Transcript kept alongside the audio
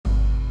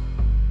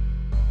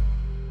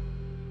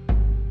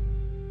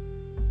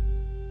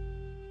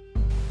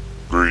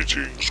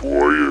Greetings,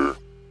 warrior.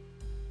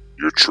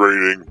 Your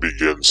training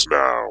begins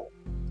now.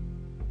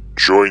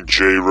 Join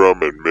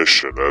J-Rum and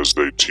Mission as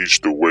they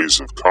teach the ways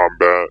of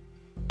combat,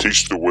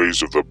 teach the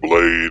ways of the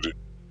blade,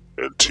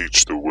 and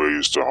teach the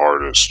ways to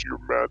harness your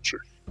magic.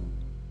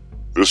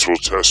 This will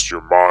test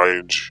your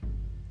mind,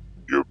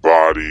 your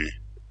body,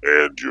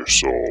 and your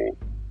soul.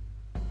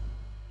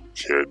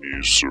 Can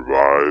you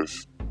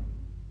survive?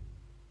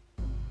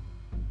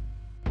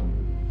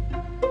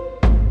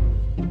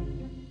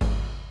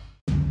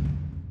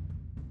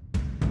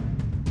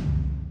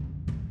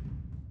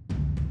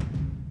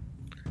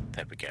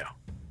 There we go.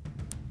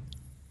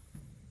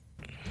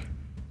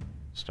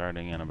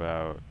 Starting in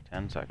about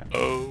 10 seconds.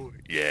 Oh,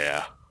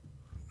 yeah.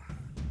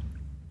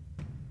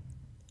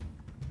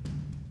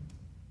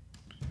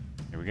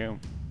 Here we go.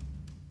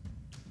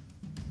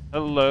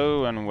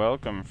 Hello and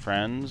welcome,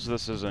 friends.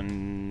 This is the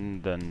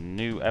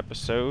new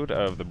episode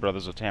of the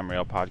Brothers of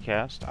Tamriel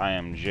podcast. I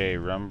am Jay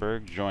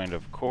Rumberg, joined,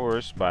 of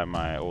course, by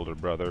my older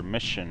brother,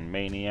 Mission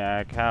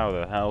Maniac. How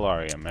the hell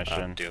are you,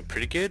 Mission? I'm doing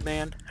pretty good,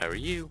 man. How are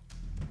you?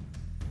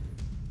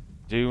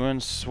 Doing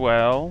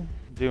swell.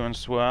 Doing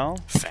swell.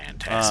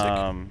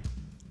 Fantastic.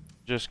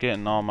 Just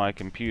getting all my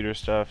computer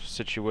stuff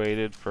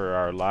situated for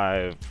our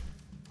live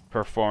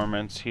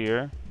performance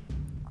here.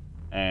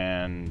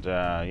 And,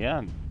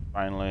 yeah,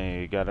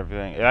 finally got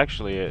everything.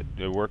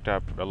 It worked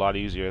out a lot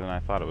easier than I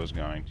thought it was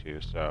going to.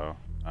 So,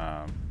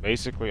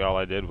 basically all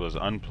I did was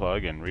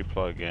unplug and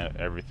replug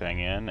everything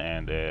in,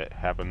 and it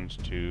happens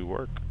to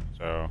work.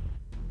 So,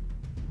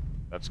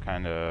 that's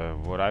kind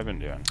of what I've been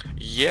doing.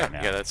 Yeah, right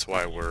now. yeah, that's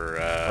why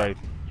we're,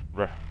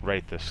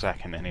 Right this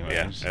second, anyways.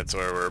 yeah, that's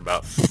why we're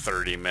about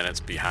 30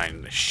 minutes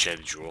behind the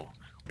schedule.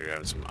 We're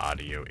having some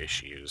audio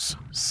issues,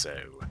 so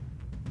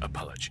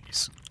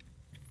apologies.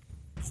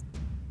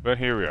 But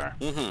here we are.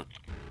 Mm-hmm.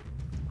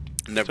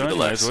 So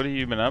Nevertheless, anyways, what have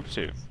you been up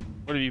to?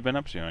 What have you been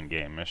up to in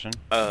game, Mission?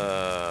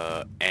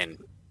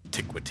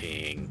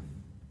 antiquitying.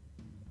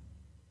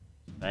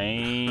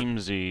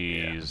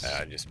 Samesies. Yeah,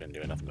 I've just been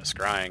doing nothing but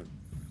scrying,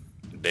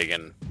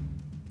 digging,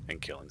 and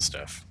killing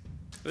stuff.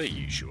 The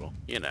usual,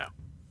 you know.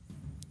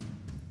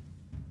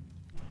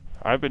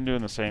 I've been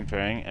doing the same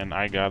thing, and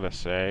I gotta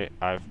say,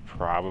 I've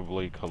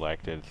probably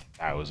collected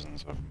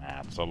thousands of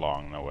mats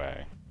along the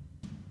way.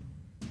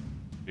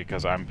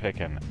 Because I'm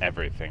picking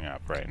everything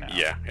up right now.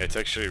 Yeah, it's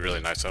actually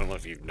really nice. I don't know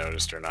if you've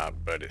noticed or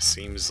not, but it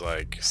seems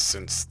like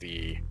since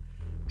the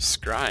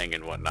scrying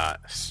and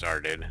whatnot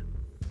started,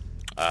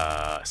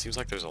 it seems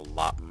like there's a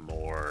lot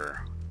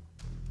more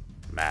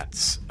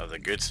mats of the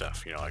good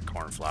stuff, you know, like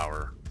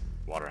cornflower,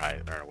 water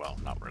hyacinth, or well,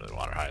 not really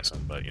water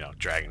hyacinth, but you know,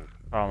 dragon,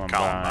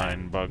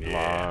 Columbine, bug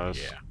yeah, laws.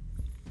 yeah.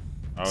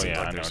 Oh Seems yeah,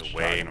 like I know there's what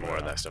way you're talking more of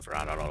about. that stuff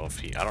around. I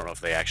don't know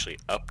if they actually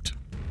upped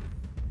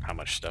how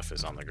much stuff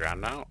is on the ground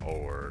now,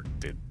 or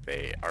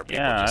are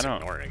people just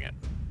ignoring it?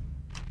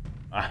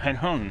 I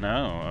don't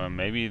know.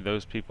 Maybe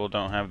those people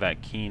don't have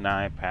that keen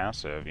eye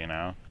passive, you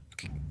know?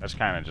 That's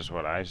kind of just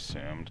what I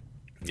assumed.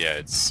 Yeah,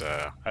 it's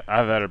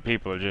Other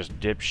people are just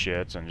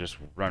dipshits and just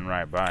run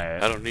right by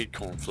it. I don't need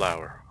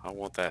cornflower. I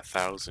want that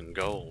 1,000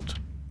 gold.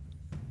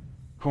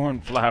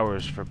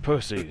 Cornflowers for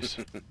pussies.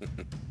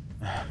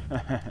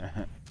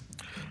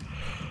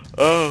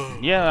 Oh.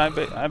 Yeah,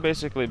 I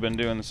basically been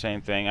doing the same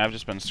thing. I've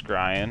just been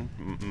scrying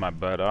my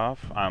butt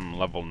off. I'm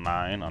level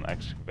 9 on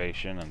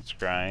excavation and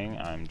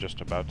scrying. I'm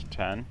just about to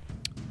 10. And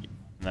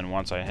then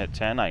once I hit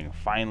 10, I can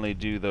finally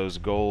do those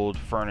gold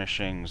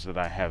furnishings that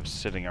I have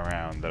sitting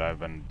around that I've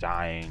been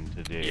dying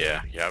to do.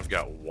 Yeah, I've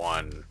got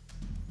one.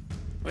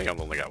 I think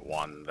I've only got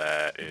one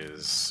that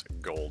is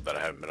gold that I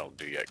haven't been able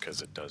to do yet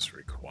because it does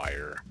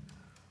require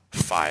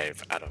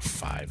 5 out of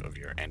 5 of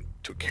your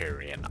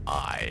Antiquarian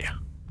eye.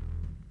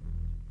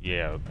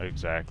 Yeah,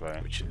 exactly.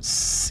 Which is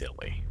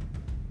silly.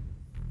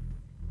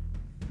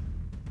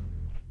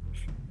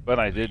 But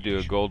I did do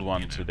a gold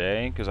one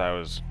today because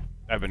I've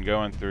been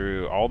going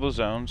through all the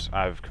zones.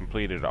 I've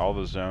completed all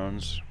the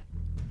zones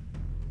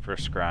for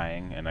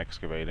scrying and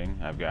excavating.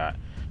 I've got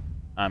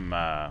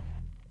at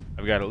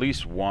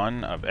least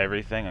one of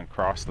everything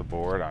across the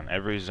board on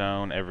every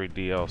zone, every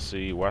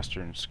DLC,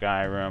 Western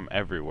Skyrim,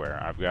 everywhere.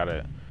 I've got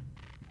it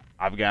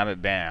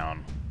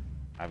down.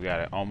 I've got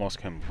it almost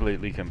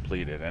completely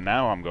completed, and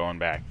now I'm going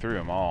back through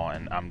them all,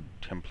 and I'm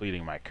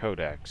completing my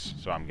codex,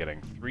 so I'm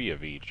getting 3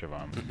 of each of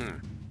them.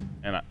 Mm-hmm.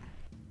 And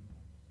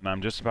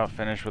I'm just about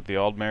finished with the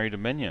Aldmeri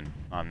Dominion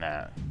on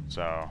that,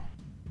 so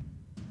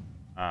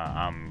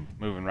I'm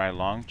moving right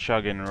along,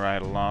 chugging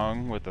right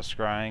along with the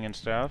scrying and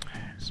stuff.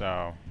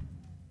 So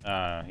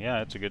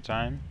yeah, it's a good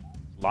time,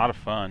 a lot of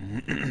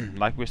fun.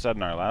 Like we said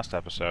in our last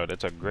episode,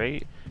 it's a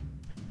great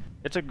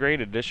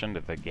addition to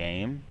the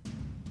game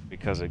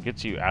because it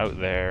gets you out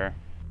there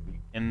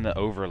in the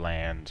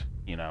overland.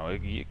 You know,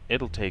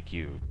 it'll take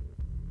you.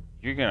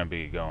 You're gonna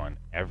be going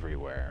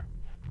everywhere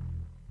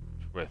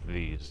with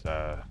these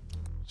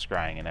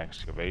scrying and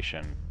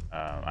excavation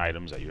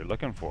items that you're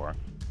looking for.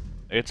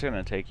 It's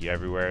gonna take you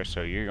everywhere,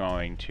 so you're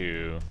going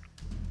to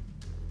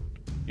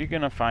you're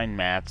gonna find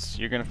mats,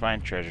 you're gonna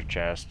find treasure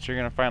chests, you're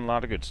gonna find a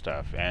lot of good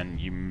stuff, and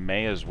you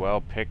may as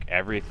well pick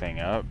everything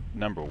up,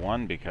 number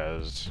one,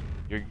 because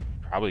you're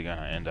probably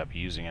gonna end up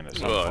using it at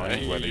some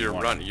point. Whether you're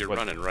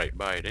running right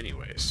by it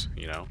anyways,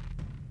 you know?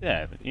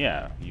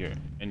 Yeah, you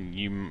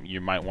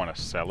might want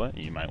to sell it,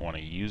 you might want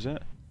to use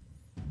it,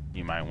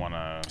 you might want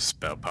to...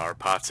 Spell power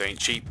pots ain't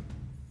cheap.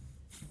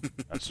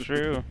 That's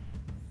true.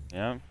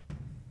 Yeah.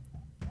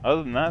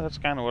 Other than that, that's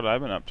kind of what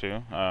I've been up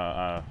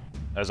to.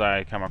 As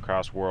I come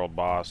across World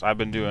Boss, I've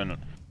been doing...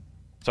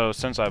 So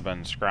since I've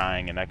been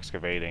scrying and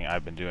excavating,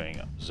 I've been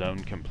doing zone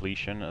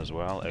completion as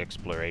well,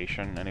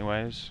 exploration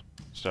anyways.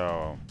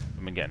 So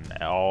I've been getting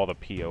all the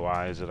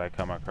POIs that I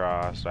come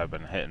across. I've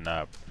been hitting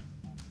up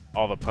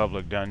all the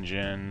public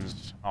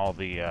dungeons, all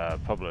the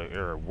public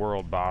or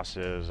world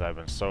bosses. I've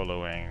been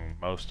soloing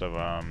most of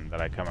them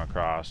that I come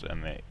across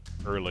in the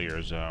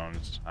earlier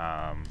zones.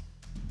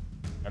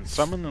 And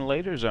some in the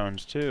later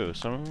zones too.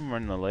 Some of them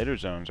in the later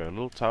zones are a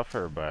little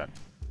tougher, but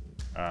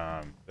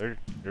they're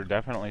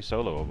definitely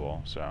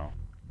soloable. So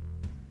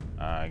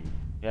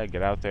yeah,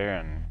 get out there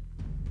and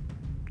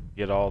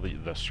get all the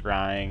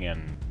scrying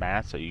and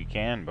mats that you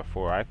can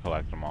before I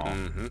collect them all.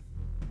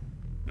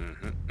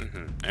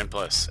 And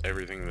plus,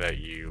 everything that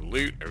you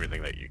loot,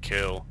 everything that you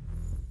kill,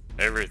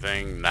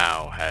 everything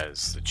now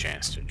has the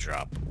chance to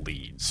drop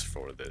leads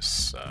for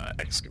this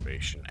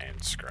excavation and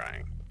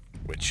scrying,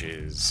 which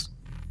is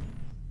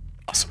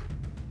awesome.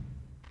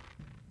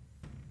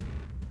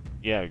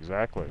 Yeah,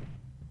 exactly.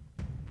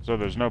 So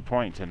there's no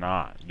point to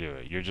not do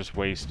it. You're just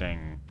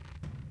wasting...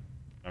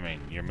 I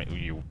mean, you're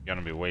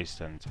gonna be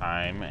wasting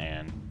time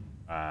and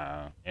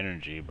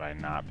energy by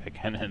not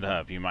picking it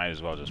up. You might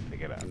as well just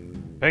pick it up.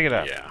 Pick it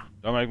up. Yeah.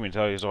 Don't make me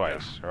tell you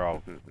twice,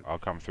 or I'll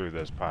come through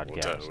this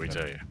podcast. We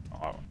tell you.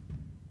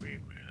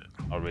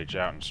 I'll reach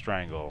out and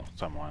strangle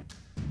someone.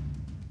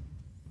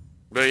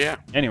 But yeah.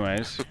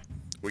 Anyways,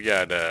 we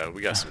got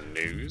some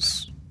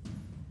news.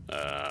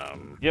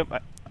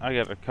 Yep, I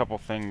got a couple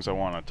things I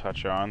want to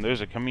touch on.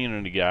 There's a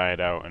community guide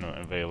out and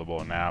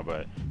available now,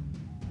 but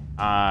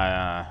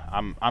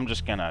I'm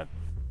just gonna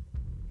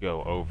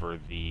go over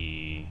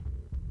the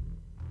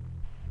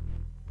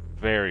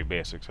very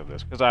basics of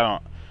this, because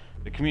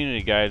the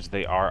community guides,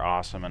 they are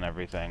awesome and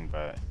everything,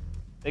 but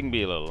they can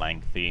be a little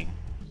lengthy.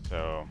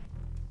 So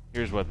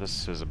here's what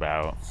this is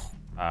about.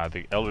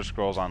 The Elder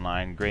Scrolls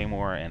Online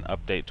Greymoor and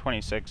Update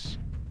 26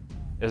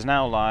 is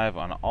now live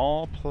on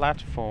all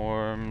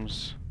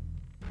platforms,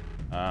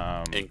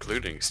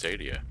 including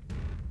Stadia.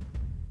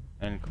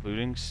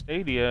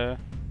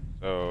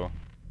 So,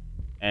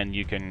 and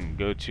you can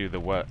go to the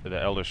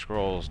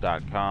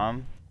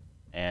elderscrolls.com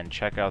and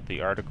check out the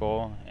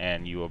article,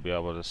 and you will be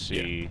able to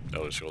see... Yeah,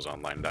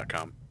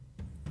 elderscrollsonline.com.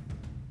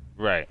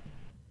 Right.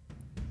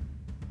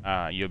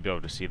 You'll be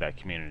able to see that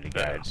community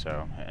guide,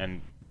 so...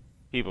 And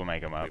people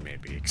make them up. We may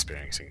be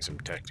experiencing some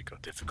technical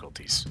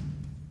difficulties.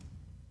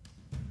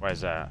 Why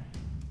is that?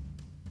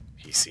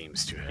 He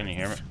seems to have... Can you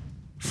hear me?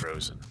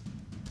 Frozen.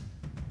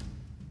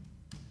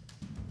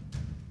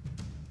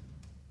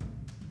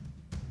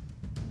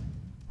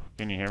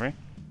 Can you hear me?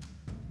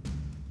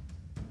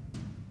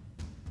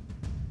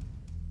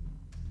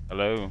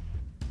 Hello?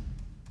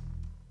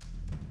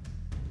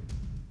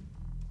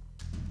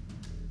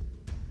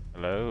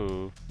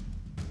 Hello?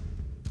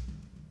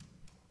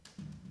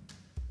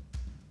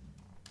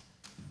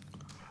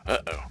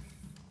 Uh-oh.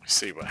 Let's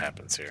see what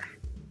happens here.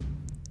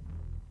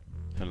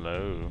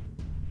 Hello?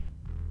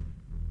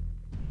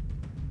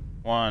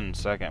 1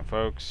 second,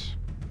 folks.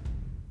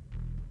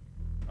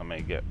 Let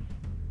me get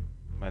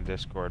my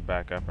Discord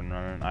back up and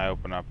running. I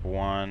open up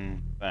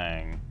one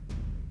thing.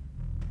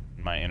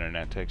 My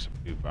internet takes a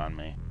poop on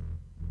me.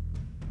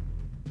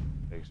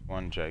 Takes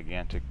one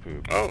gigantic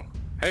poop. Oh,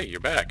 hey, you're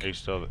back. Are you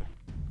still there?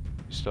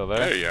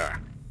 There you are.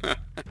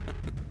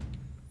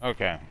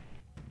 Okay.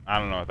 I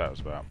don't know what that was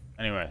about.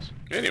 Anyways,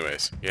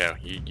 yeah,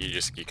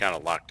 you kind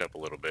of locked up a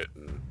little bit,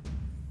 and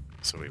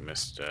so we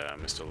missed a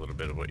little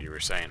bit of what you were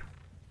saying.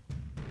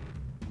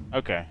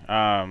 Okay,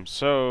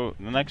 so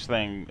the next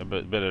thing, a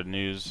bit of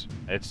news.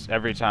 It's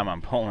every time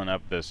I'm pulling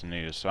up this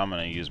news, so I'm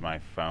gonna use my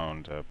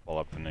phone to pull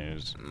up the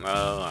news.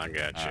 Oh, I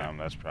got you.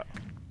 That's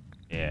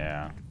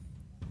yeah.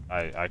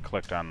 I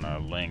clicked on the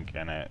link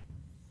and it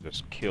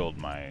just killed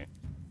my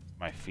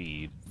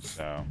feed.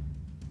 So,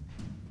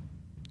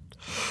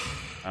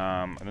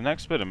 the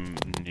next bit of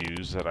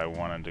news that I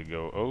wanted to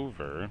go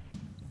over,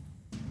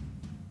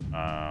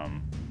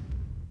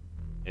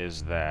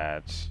 is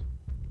that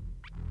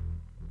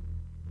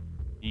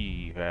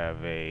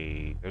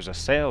there's a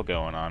sale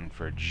going on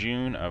for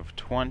June of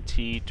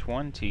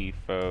 2020,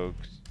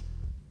 folks.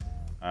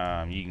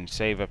 You can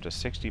save up to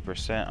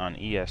 60% on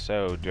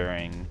ESO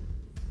during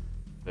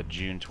the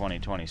June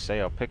 2020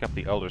 sale. Pick up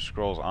the Elder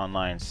Scrolls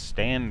Online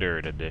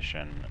Standard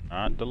Edition,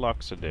 not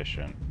Deluxe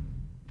Edition.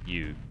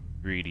 You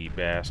greedy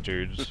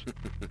bastards.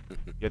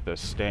 Get the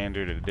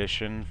Standard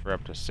Edition for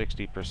up to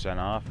 60%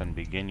 off and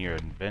begin your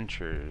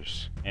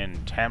adventures in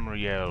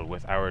Tamriel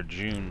with our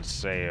June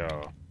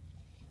sale.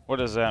 What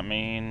does that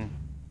mean?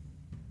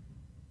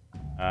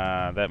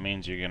 That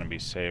means you're going to be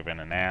saving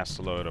an ass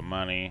load of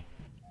money.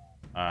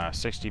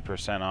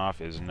 60%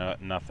 off is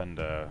nothing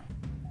to...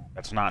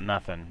 That's not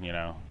nothing, you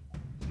know.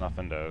 It's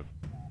nothing to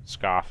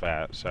scoff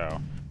at, so...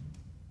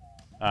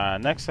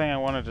 next thing I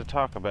wanted to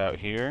talk about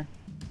here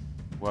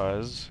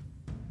was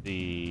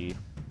the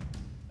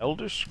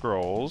Elder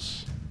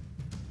Scrolls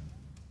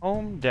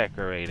Home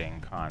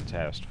Decorating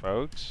Contest,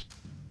 folks.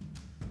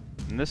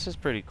 And this is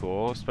pretty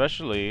cool,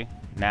 especially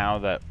now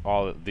that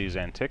all of these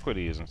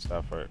antiquities and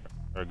stuff are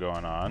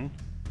going on.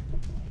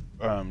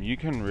 You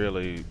can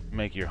really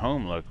make your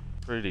home look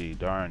pretty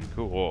darn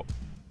cool.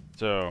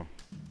 So,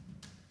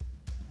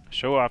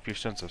 show off your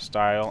sense of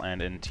style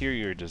and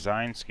interior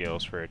design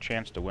skills for a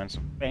chance to win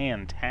some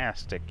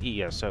fantastic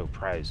ESO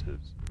prizes.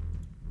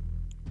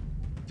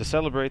 To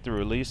celebrate the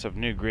release of the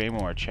new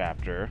Greymoor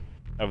chapter,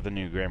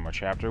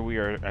 we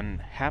are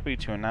happy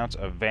to announce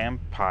a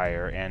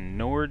vampire and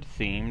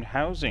Nord-themed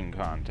housing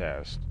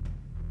contest.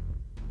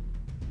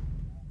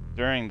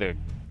 During the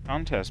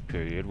contest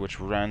period, which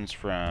runs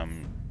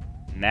from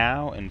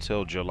now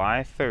until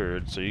July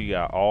 3rd, so you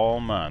got all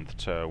month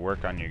to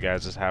work on your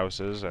guys'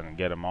 houses and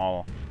get them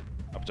all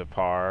up to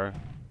par,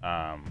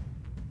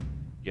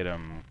 get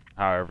them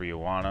however you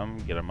want them,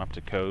 get them up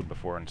to code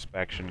before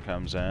inspection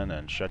comes in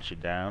and shuts you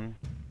down.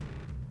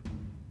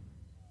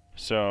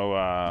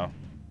 So,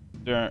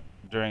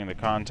 during the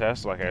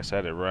contest, like I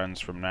said, it runs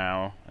from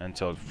now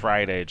until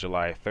Friday,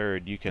 July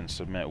 3rd. You can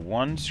submit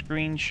one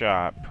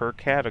screenshot per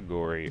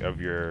category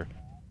of your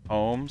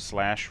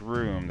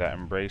home/room that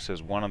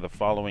embraces one of the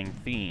following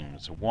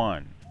themes.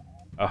 1.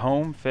 A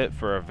home fit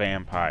for a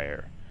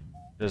vampire.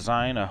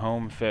 Design a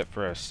home fit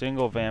for a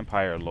single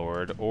vampire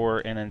lord or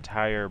an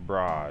entire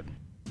brood.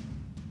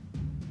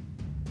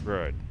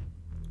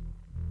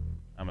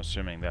 I'm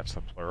assuming that's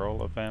the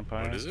plural of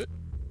vampire. What is it?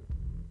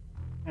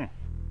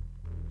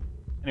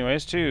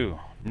 Anyways, 2.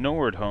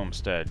 Nord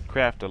Homestead.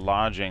 Craft a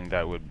lodging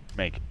that would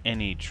make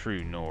any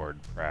true Nord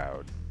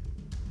proud.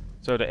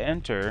 So to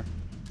enter,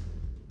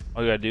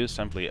 all you gotta do is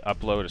simply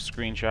upload a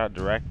screenshot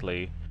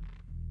directly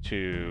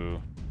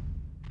to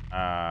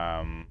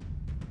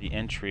the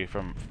entry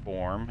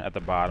form at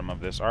the bottom of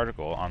this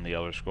article on the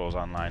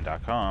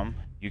ElderScrollsOnline.com.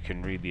 You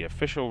can read the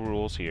official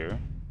rules here.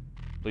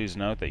 Please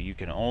note that you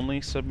can only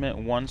submit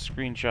one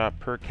screenshot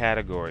per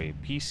category.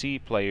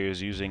 PC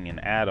players using an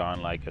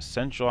add-on like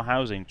Essential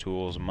Housing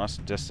Tools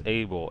must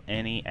disable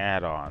any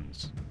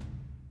add-ons,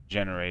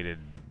 generated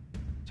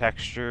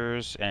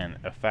textures, and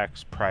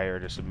effects prior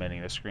to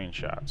submitting the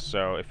screenshots.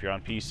 So if you're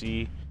on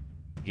PC,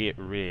 get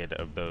rid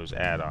of those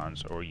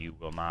add-ons or you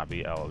will not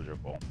be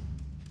eligible.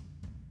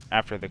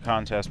 After the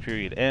contest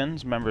period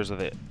ends, members of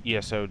the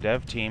ESO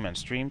dev team and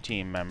stream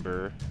team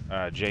member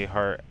J.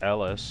 Hart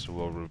Ellis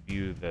will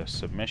review the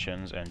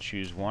submissions and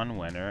choose one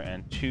winner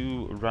and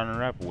 2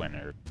 runner-up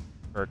winners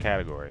per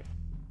category.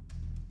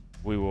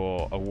 We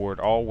will award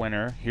all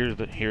winner. Here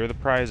are the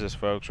prizes,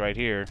 folks, right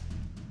here.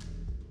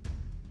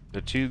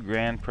 The 2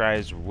 grand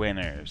prize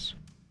winners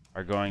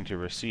are going to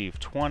receive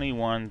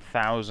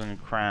 21,000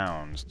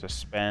 crowns to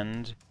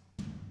spend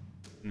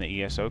in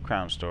the ESO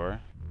Crown Store.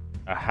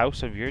 A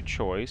house of your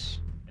choice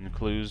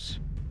includes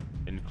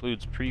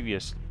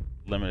previous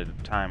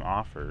limited time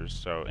offers,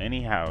 so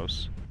any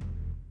house.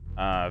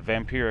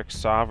 Vampiric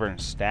Sovereign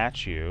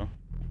Statue,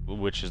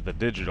 which is the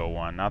digital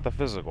one, not the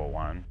physical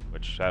one,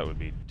 which that would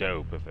be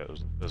dope if it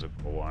was the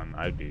physical one.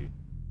 I'd be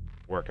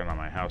working on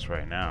my house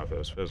right now if it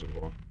was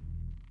physical.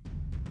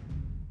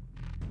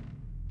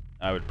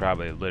 I would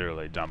probably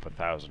literally dump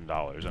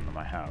 $1,000 into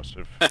my house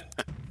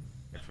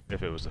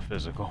if it was the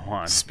physical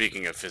one.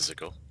 Speaking of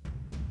physical.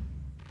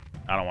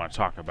 I don't want to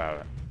talk about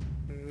it.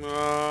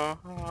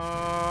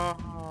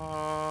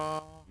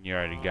 You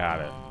already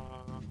got it.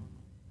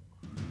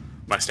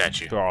 My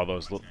statue. For all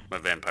those my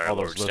vampire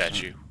lord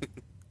statue.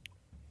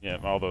 Yeah,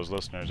 all those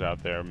listeners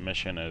out there,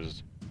 Mission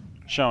is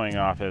showing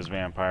off his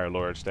vampire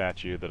lord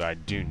statue that I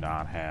do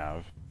not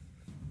have.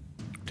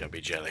 Don't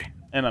be jelly.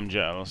 And I'm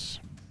jealous.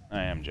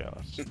 I am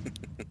jealous.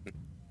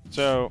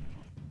 So,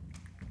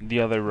 the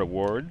other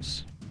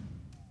rewards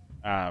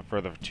for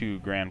the 2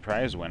 grand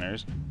prize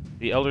winners: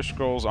 the Elder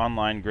Scrolls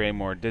Online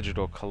Greymoor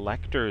Digital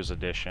Collector's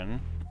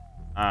Edition,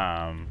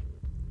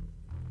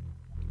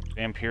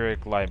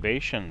 Vampiric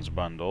Libations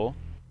Bundle,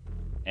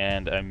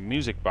 and a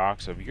music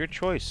box of your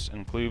choice.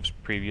 Includes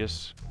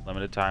previous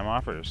limited time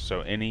offers, so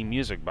any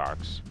music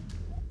box.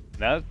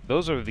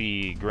 Those are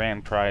the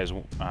grand prize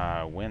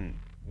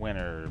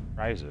winner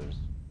prizes.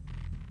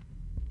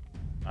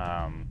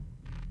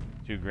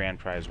 2 grand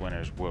prize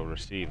winners will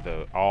receive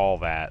all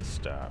that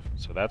stuff,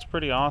 so that's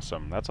pretty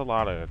awesome. That's a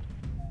lot of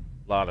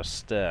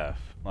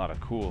stuff, a lot of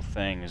cool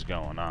things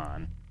going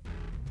on.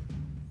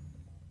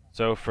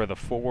 So for the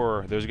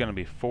 4, there's going to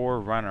be 4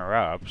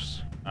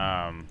 runner-ups.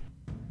 Let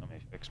me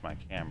fix my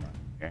camera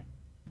here.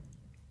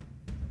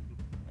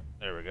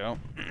 There we go.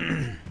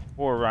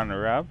 4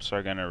 runner-ups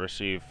are going to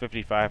receive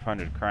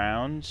 5,500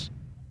 crowns.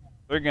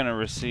 They're going to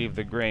receive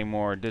the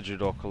Greymoor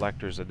Digital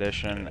Collector's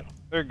Edition.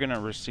 They're going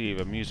to receive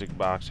a music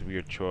box of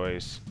your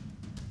choice.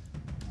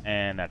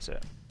 And that's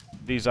it.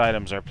 These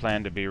items are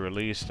planned to be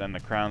released in the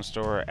Crown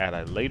Store at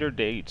a later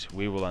date.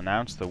 We will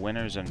announce the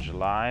winners in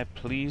July.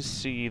 Please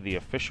see the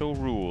official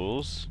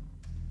rules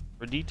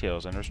for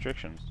details and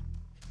restrictions.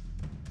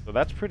 So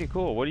that's pretty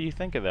cool. What do you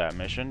think of that,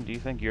 Mission? Do you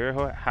think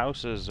your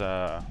house is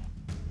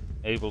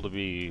able to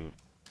be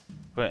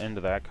put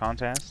into that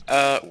contest?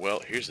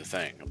 Well, here's the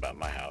thing about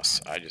my house.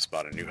 I just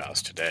bought a new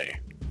house today.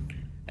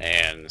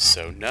 And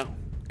so, no,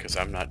 because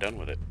I'm not done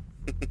with it.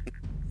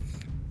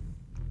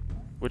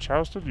 Which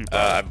house did you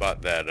buy? I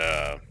bought that,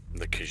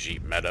 the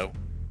Khajiit Meadow.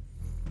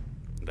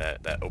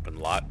 That open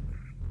lot.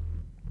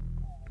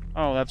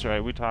 Oh, that's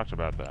right. We talked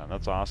about that.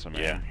 That's awesome,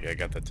 man. Yeah, I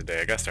got that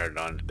today. I got started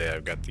on it today.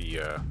 I've got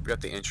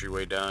the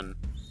entryway done.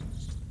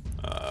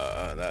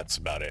 That's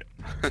about it.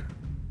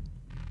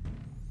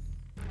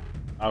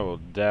 I will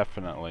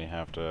definitely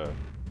have to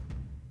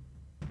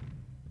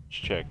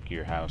check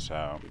your house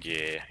out.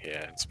 Yeah,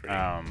 it's pretty.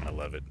 I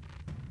love it.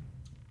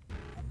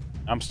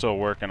 I'm still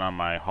working on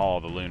my Hall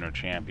of the Lunar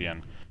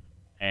Champion,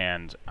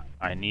 and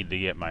I need to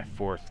get my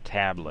 4th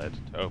tablet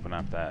to open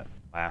up that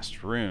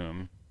last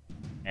room,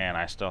 and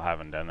I still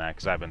haven't done that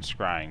because I've been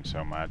scrying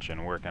so much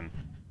and working.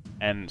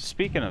 And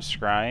speaking of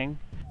scrying,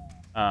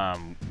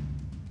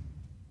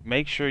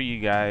 make sure you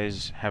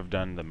guys have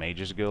done the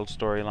Mages Guild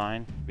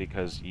storyline,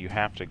 because you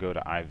have to go to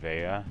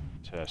Ivea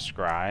to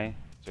scry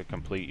to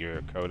complete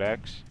your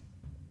codex.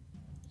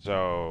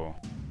 So,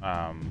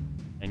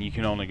 and you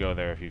can only go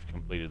there if you've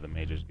completed the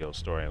Mages Guild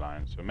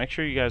storyline. So make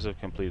sure you guys have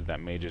completed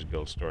that Mages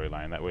Guild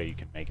storyline. That way you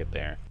can make it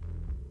there.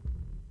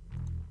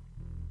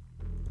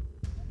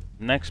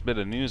 Next bit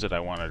of news that I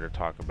wanted to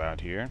talk about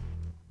here.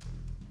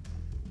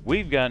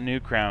 We've got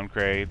new crown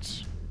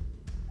crates.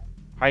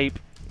 Hype.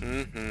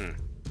 I'm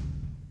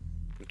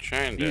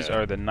trying to... These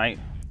are the night...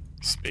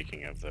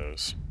 Speaking of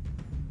those,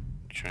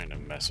 I'm trying to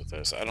mess with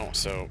this. I don't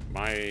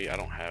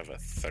have a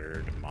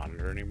 3rd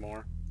monitor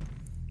anymore.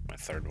 My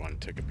 3rd one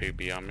took a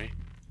poopy on me.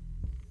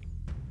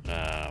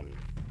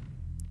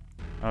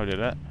 Oh, did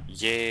it?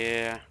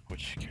 Yeah,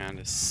 which kind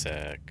of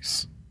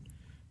sucks.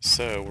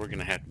 So we're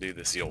gonna have to do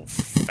this the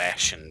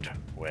old-fashioned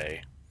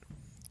way.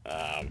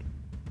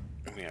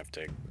 We have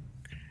to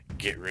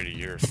get rid of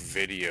your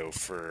video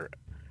for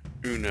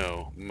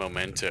uno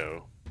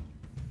momento.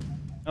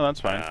 Oh,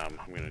 that's fine. I'm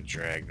gonna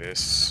drag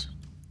this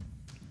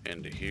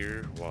into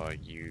here while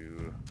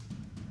you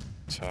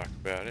talk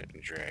about it,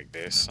 and drag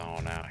this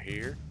on out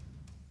here.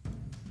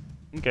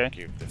 Okay.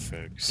 Give the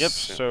folks. Yep,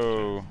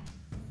 so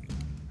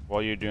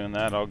while you're doing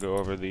that, I'll go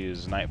over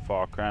these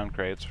Nightfall crown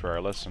crates for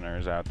our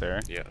listeners out there.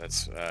 Yeah,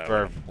 that's what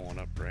For I'm pulling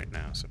up right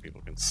now so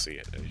people can see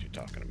it as you're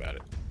talking about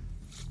it.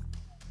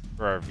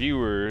 For our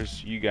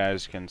viewers, you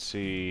guys can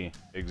see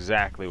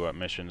exactly what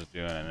Mission's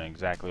doing and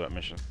exactly what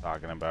Mission's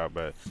talking about,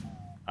 but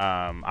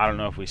I don't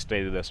know if we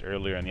stated this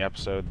earlier in the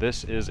episode.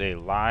 This is a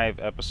live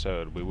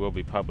episode. We will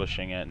be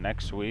publishing it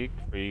next week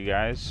for you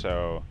guys,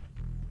 so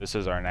this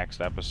is our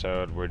next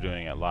episode. We're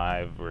doing it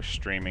live. We're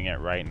streaming it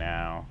right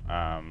now.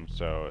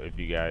 So if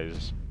you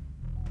guys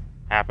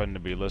happen to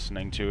be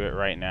listening to it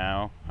right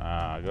now,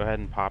 go ahead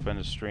and pop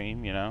into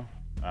stream, you know.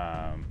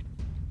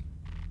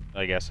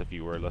 I guess if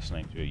you were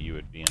listening to it, you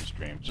would be in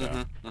stream,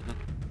 so.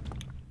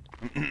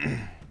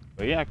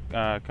 But yeah,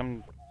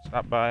 come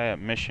stop by at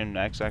Mission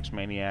XX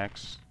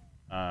Maniacs,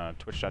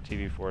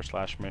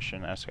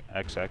 twitch.tv/Mission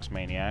XX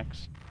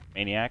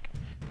Maniac,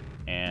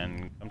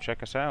 and come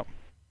check us out.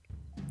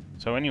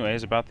 So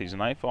anyways, about these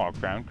Nightfall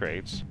crown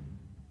crates,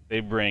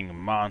 they bring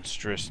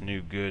monstrous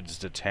new goods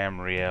to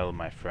Tamriel,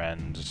 my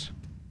friends.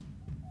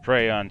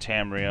 Prey on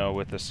Tamriel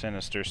with a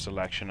sinister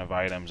selection of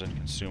items and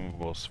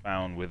consumables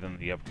found within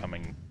the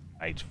upcoming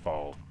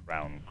Nightfall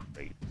crown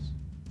crates.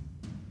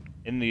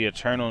 In the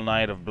eternal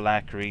night of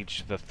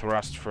Blackreach, the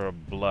thrust for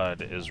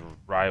blood is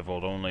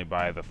rivaled only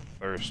by the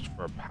thirst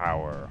for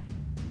power.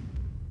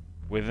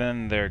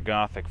 Within their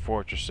gothic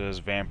fortresses,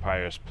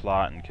 vampires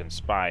plot and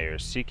conspire,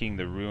 seeking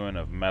the ruin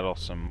of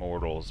meddlesome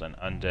mortals and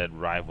undead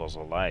rivals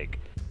alike.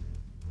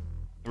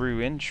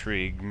 Through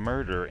intrigue,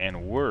 murder,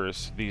 and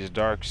worse, these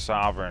dark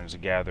sovereigns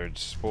gathered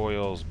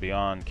spoils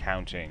beyond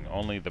counting.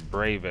 Only the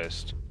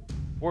bravest,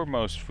 or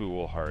most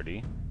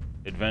foolhardy,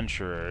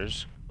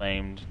 adventurers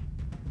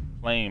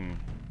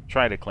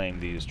try to claim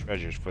these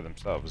treasures for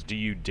themselves. Do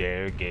you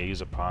dare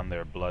gaze upon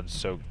their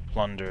blood-soaked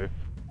plunder?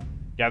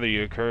 Gather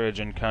your courage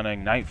and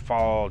cunning.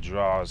 Nightfall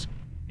draws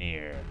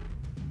near.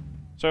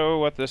 So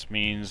what this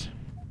means,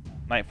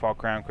 Nightfall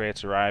crown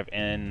crates arrive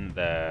in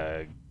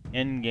the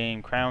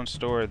in-game crown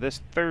store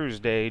this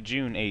Thursday,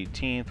 June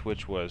 18th,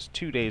 which was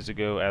 2 days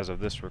ago as of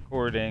this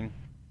recording.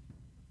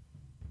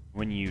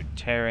 When you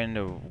tear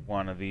into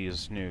one of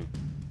these new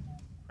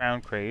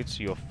crown crates,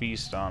 you'll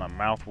feast on a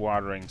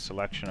mouth-watering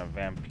selection of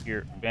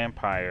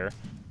vampire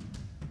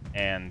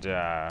and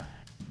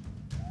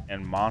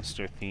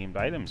monster-themed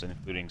items,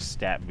 including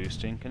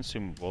stat-boosting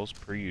consumables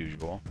per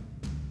usual,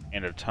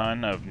 and a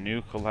ton of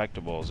new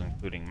collectibles,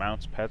 including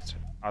mounts, pets,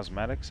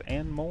 cosmetics,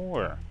 and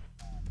more.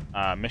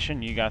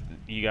 Mission, you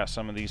got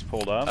some of these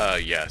pulled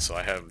up? Yeah, so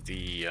I have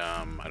the,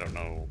 I don't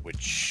know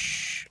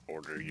which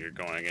order you're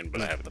going in,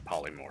 but I have the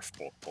polymorph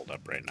pulled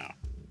up right now.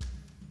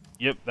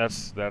 Yep,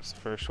 that's the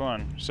first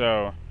one.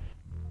 So,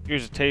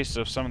 here's a taste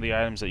of some of the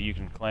items that you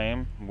can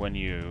claim when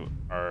you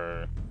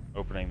are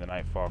opening the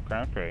Nightfall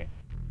Crown Crate.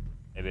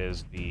 It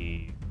is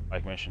the,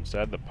 like Mission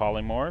said, the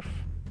Polymorph.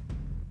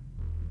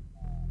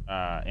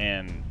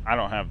 And I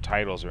don't have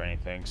titles or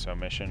anything, so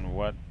Mission,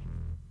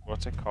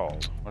 what's it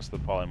called? What's the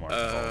Polymorph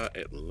called?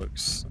 It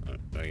looks...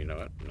 oh, you know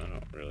what? No,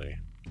 not really.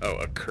 Oh,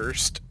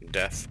 Accursed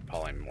Death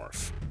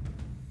Polymorph.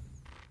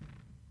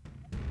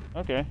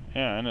 Okay,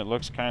 yeah, and it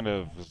looks kind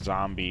of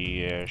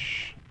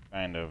zombie-ish,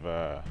 kind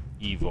of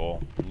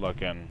evil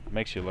looking.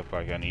 Makes you look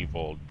like an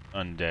evil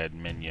undead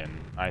minion,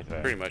 I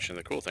think. Pretty much, and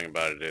the cool thing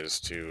about it is,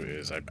 too,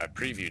 is I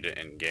previewed it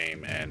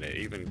in-game, and it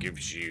even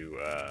gives you,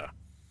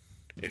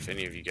 if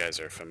any of you guys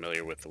are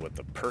familiar with what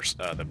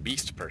the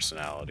beast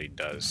personality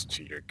does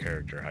to your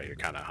character, how you're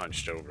kind of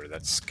hunched over,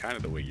 that's kind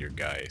of the way your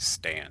guy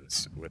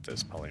stands with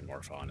this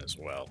polymorph on as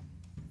well.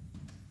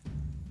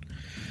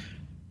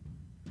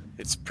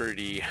 It's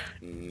pretty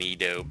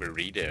neato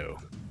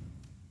burrito.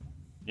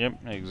 Yep,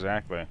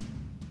 exactly.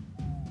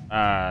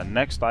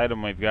 Next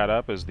item we've got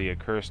up is the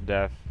Accursed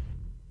Death.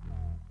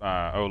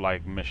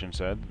 Like Mission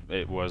said,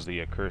 it was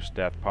the Accursed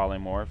Death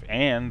Polymorph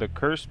and the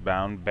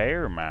Cursebound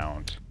Bear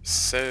Mount.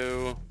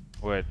 So,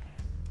 what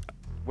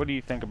do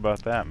you think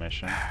about that,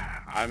 Mission?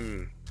 I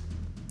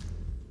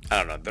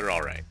don't know. They're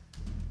all right.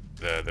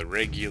 The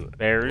regular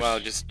bears. Well,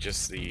 just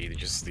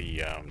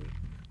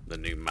the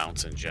new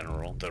mounts in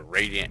general. The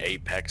Radiant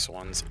Apex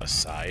ones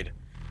aside,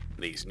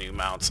 these new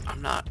mounts, I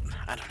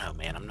don't know,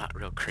 man. I'm not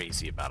real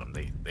crazy about them.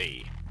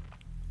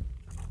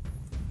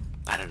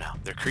 I don't know.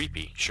 They're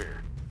creepy,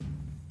 sure.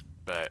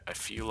 But I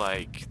feel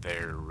like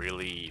they're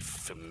really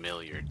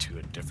familiar to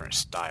a different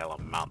style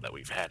of mount that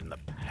we've had in the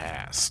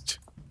past.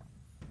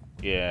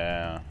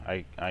 Yeah,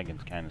 I can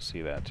kind of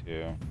see that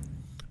too.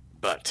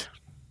 But,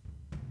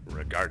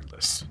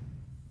 regardless,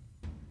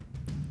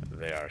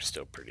 they are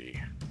still pretty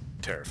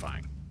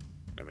terrifying.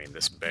 I mean,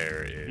 this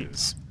bear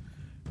is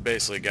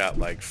basically got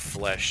like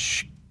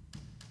flesh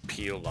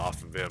peeled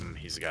off of him.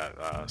 He's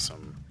got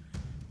some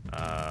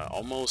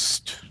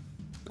almost,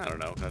 I don't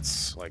know,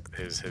 that's like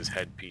his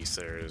headpiece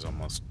there is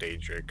almost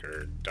Daedric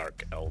or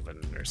Dark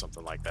Elven or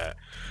something like that.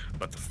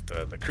 But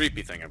the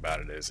creepy thing about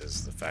it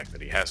is the fact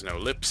that he has no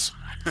lips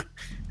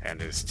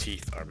and his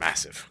teeth are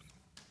massive.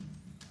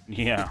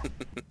 Yeah.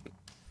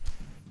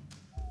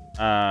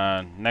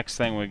 Next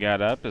thing we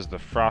got up is the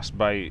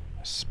Frostbite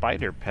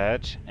Spider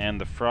Pet and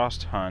the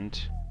Frost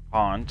Haunt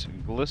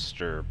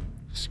Glister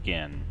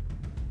Skin.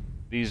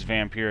 These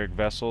vampiric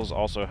vessels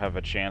also have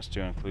a chance to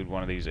include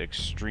one of these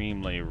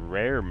extremely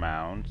rare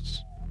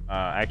mounts.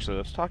 Actually,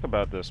 let's talk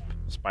about this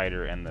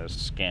spider and this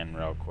skin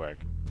real quick.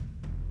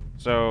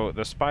 So,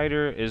 the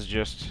spider is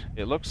just...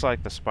 it looks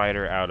like the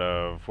spider out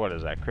of... what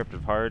is that? Crypt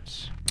of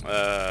Hearts?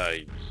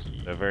 The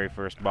very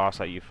first boss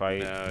that you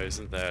fight? No,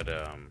 isn't that,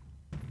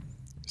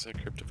 is that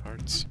Crypt of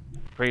Hearts?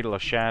 Cradle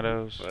of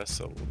Shadows? Well, that's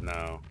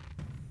no.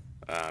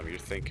 You're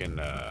thinking,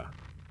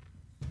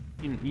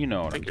 You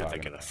know what I think I'm you're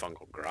talking thinking about. of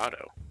Fungal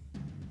Grotto.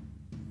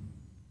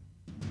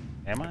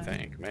 Am I? I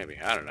think, maybe.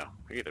 I don't know.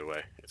 Either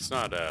way. It's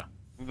not,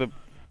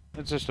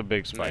 It's just a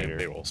big spider.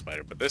 big old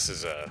spider. But this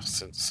is,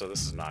 so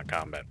this is not a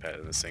combat pet,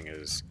 and this thing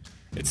is,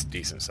 it's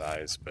decent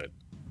size, but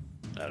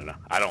I don't know.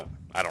 I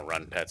don't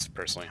run pets,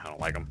 personally. I don't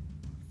like them.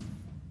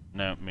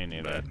 No, me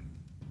neither. But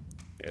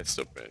it's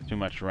still Too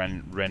much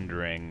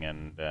rendering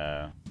and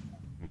can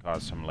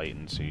cause some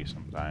latency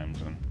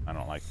sometimes, and I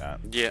don't like that.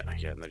 yeah,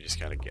 and they just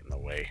kind of get in the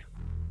way.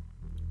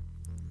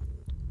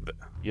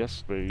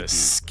 Yes, they The do.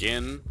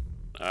 skin,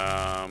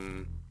 Yeah,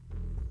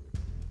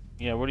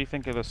 what do you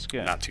think of the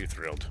skin? not too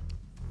thrilled.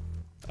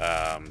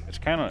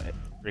 It kind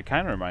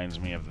of reminds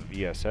me of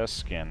the VSS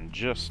skin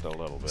just a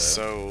little bit.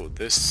 So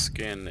this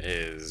skin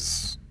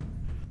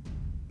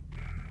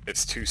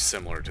it's too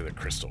similar to the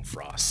Crystal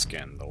Frost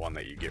skin, the one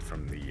that you get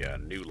from the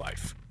New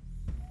Life.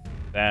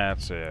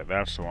 That's it.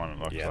 That's the one it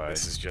looks Yeah, like.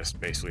 this is just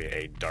basically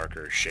a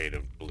darker shade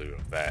of blue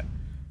of that.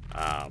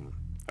 I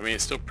mean,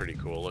 it's still pretty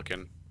cool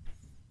looking.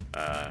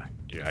 Yeah,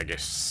 I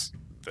guess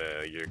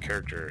your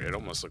character, it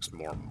almost looks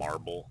more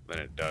marble than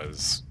it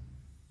does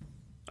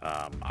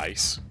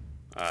ice.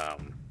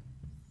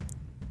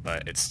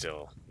 But it's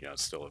still,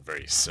 it's still a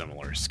very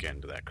similar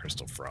skin to that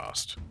Crystal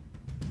Frost.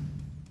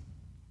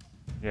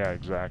 Yeah,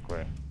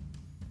 exactly.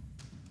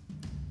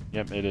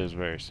 Yep, it is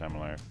very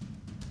similar.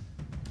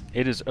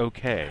 It is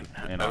okay,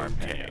 in our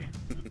opinion.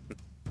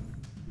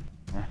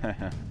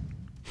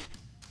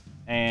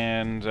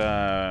 And,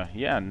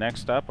 yeah,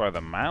 next up are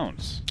the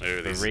mounts.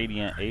 Ooh, The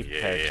Radiant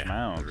Apex yeah,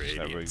 mounts the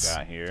that we Radiants.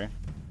 got here.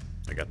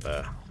 I got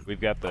the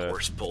We've got the...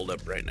 horse pulled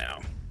up right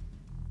now.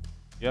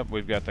 Yep,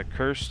 we've got the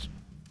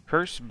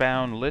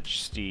Cursebound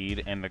Lich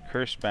Steed and the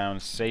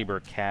Cursebound Saber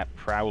Cat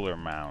Prowler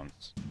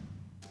mounts.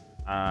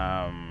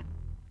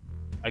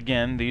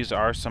 Again, these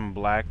are some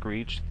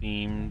Blackreach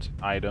themed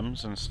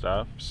items and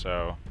stuff,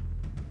 so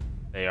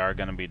they are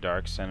going to be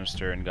dark,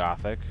 sinister, and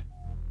gothic.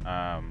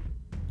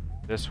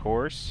 This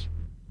horse,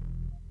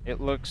 it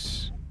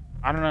looks,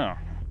 I don't know.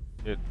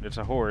 It's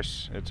a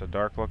horse. It's a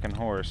dark-looking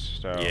horse.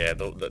 So Yeah,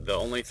 the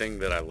only thing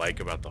that I like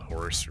about the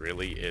horse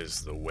really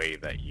is the way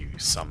that you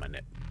summon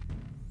it.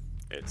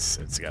 It's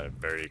got a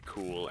very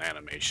cool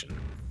animation.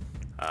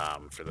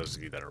 For those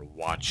of you that are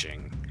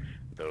watching,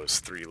 those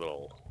 3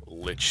 little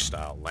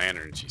lich-style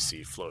lanterns you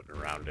see floating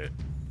around it.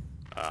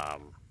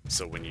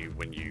 So when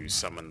you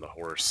summon the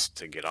horse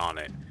to get on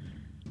it,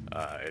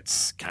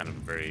 it's kind of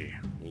very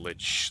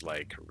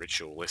lich-like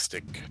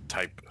ritualistic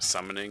type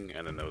summoning,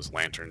 and then those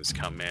lanterns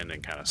come in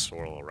and kind of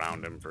swirl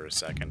around him for a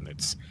second.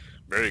 It's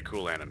very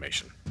cool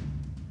animation.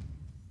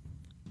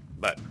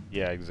 But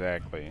yeah,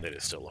 exactly. it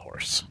is still a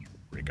horse,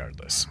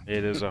 regardless.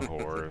 It is a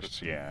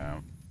horse.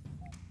 Yeah,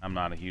 I'm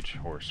not a huge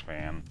horse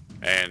fan.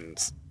 And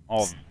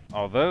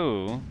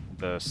Although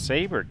the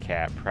Saber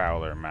Cat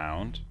Prowler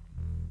mount,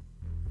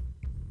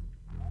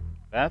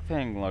 that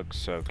thing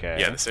looks okay.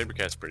 yeah, the Saber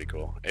Cat's pretty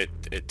cool.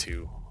 It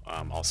too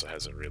also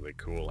has a really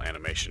cool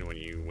animation when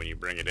you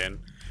bring it in.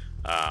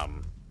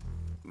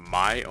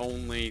 My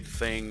only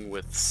thing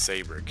with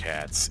Saber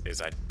Cats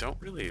is I don't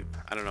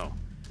know.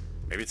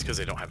 Maybe it's because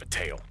they don't have a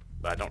tail,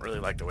 but I don't really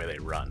like the way they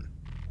run.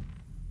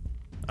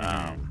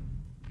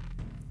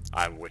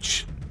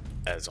 Which,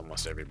 as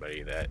almost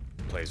everybody that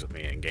plays with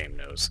me in game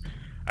knows,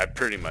 I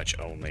pretty much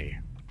only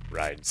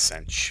ride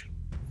Cinch.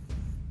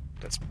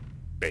 That's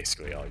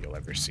basically all you'll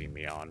ever see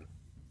me on.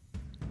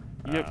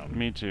 Yep,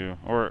 me too.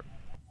 Or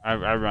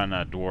I run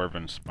a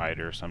Dwarven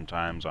Spider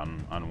sometimes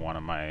on one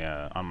of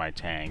my on my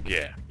tank.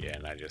 Yeah,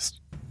 and I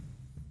just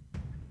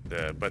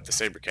but the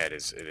Saber Cat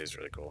is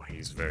really cool.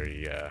 He's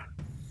very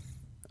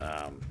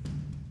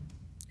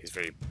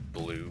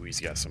blue. He's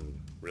got some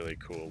really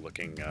cool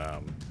looking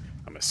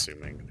I'm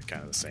assuming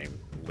kind of the same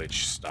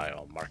lich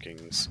style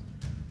markings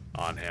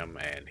on him,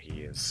 and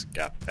he has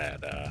got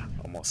that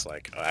almost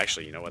like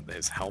actually, you know what,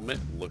 his helmet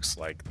looks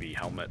like the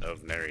helmet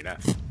of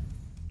Neryneth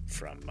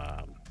from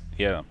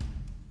Yeah,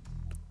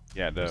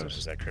 it does.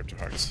 is that Crypt of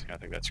Hearts? I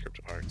think that's Crypt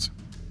of Hearts.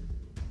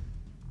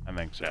 I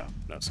think so.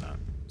 No, it's not.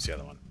 It's the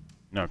other one.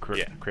 No,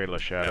 Cradle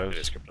of Shadows. No, it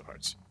is Crypt of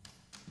Hearts.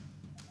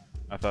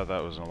 I thought that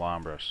was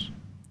Alhambris.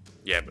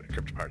 Yeah, but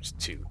Crypt of Hearts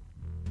 2.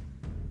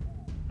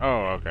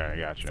 Oh, okay, I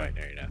gotcha. Fight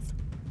Neryneth.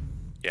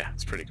 Yeah,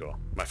 it's pretty cool.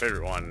 My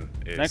favorite one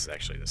is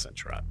actually the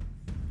Centrot.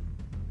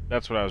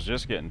 That's what I was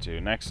just getting to.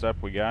 Next up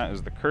we got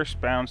is the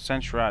Curse-bound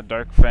Centrot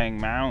Darkfang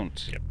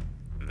mount. Yep.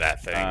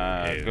 That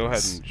thing is... Go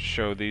ahead and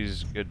show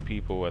these good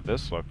people what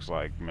this looks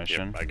like,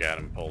 Mission. Yep, I got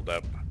him pulled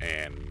up,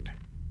 and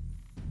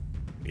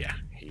yeah,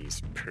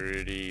 he's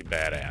pretty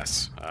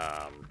badass.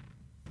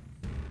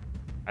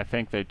 I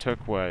think they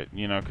took what,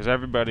 because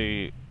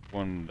everybody,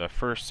 when the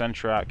first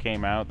Centrot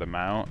came out, the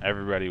mount,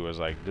 everybody was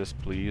like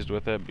displeased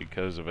with it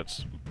because of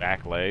its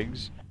back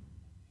legs.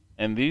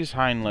 And these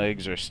hind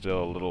legs are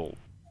still a little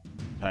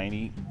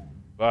tiny,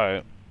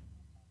 but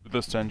the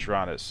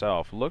Centrot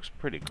itself looks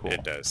pretty cool.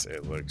 It does.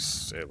 It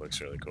looks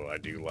really cool. I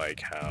do like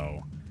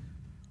how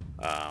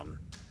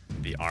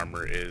the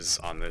armor is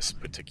on this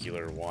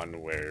particular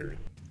one, where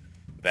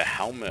the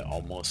helmet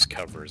almost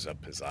covers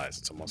up his eyes.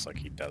 It's almost like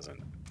he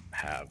doesn't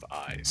have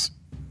eyes.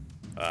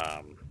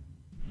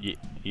 Yeah.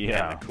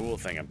 And the cool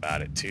thing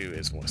about it too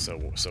is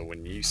so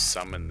when you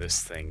summon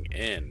this thing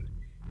in,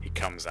 he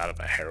comes out of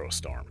a Harrow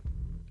Storm.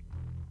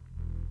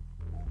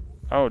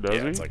 Oh,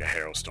 does he? It's like a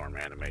Harrow Storm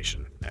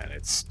animation, and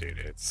it's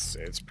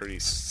pretty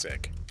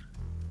sick.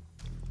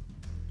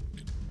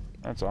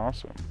 That's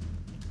awesome.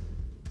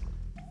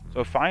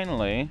 So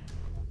finally,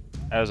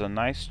 as a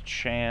nice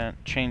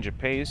change of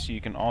pace,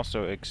 you can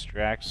also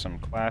extract some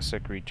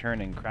classic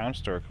returning Crown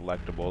Store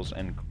collectibles,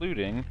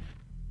 including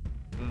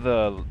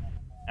the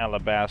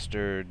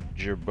Alabaster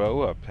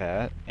Jerboa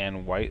pet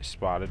and white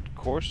spotted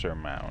Courser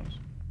mount.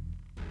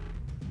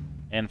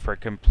 And for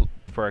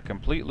a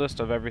complete list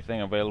of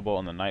everything available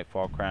in the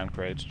Nightfall Crown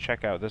Crates,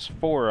 check out this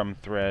forum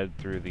thread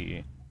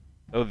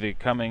though the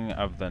coming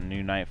of the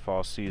new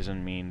Nightfall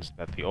season means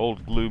that the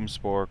old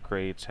Gloomspore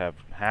crates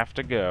have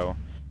to go.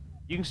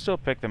 You can still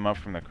pick them up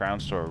from the Crown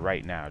Store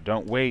right now.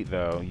 Don't wait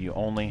though, you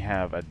only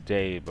have a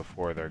day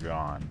before they're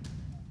gone.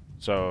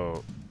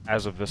 So,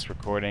 as of this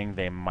recording,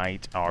 they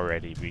might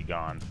already be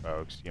gone,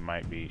 folks. You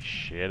might be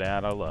shit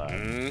out of luck.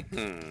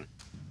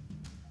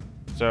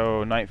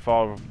 So,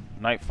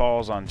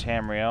 Nightfalls on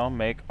Tamriel.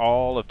 Make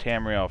all of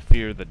Tamriel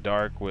fear the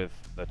dark with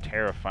the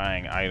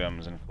terrifying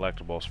items and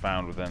collectibles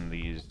found within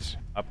these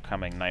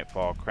upcoming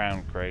Nightfall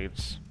Crown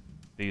Crates.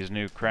 These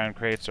new Crown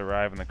Crates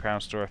arrive in the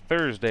Crown Store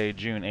Thursday,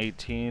 June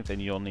 18th,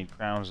 and you'll need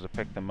crowns to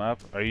pick them up.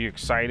 Are you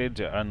excited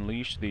to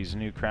unleash these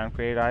new Crown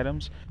Crate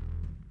items?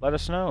 Let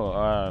us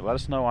know. Let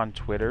us know on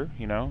Twitter,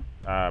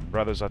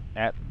 brothers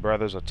at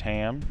Brothers of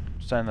Tam.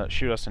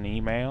 Shoot us an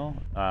email,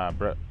 at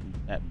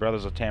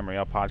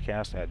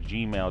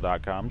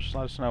brothersoftamrielpodcast@gmail.com. Just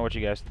let us know what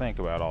you guys think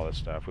about all this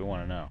stuff. We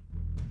want to know.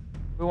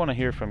 We want to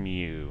hear from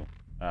you,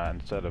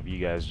 instead of you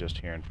guys just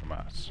hearing from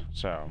us.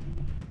 So,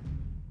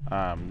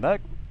 that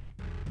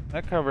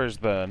covers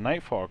the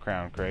Nightfall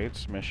Crown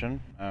Crates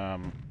mission.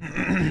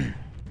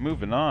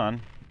 Moving on.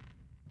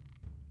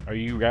 Are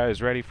you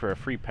guys ready for a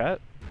free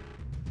pet?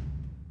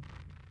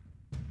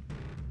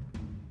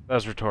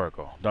 That's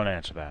rhetorical. Don't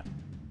answer that.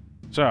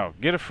 So,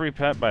 get a free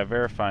pet by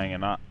verifying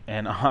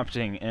and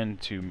opting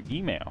into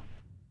email.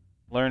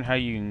 Learn how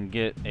you can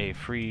get a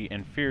free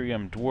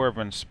Inferium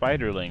Dwarven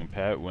Spiderling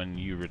pet when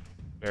you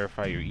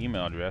verify your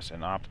email address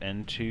and opt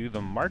into the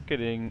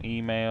marketing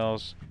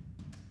emails.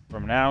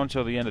 From now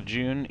until the end of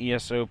June,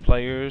 ESO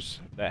players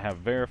that have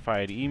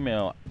verified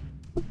email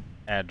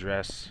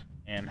address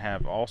and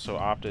have also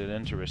opted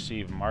in to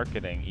receive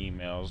marketing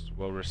emails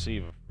will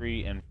receive a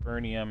free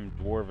Infernium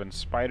Dwarven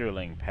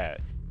Spiderling pet.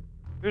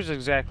 Here's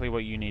exactly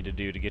what you need to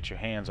do to get your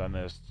hands on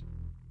this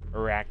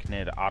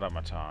arachnid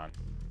automaton.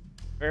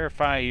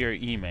 Verify your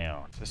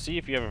email. To see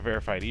if you have a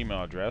verified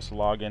email address,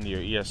 log into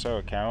your ESO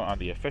account on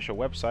the official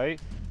website,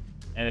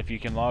 and if you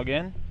can log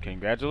in,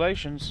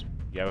 congratulations,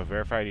 you have a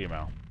verified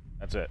email.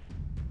 That's it.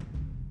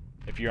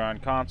 If you're on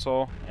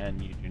console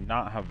and you do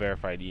not have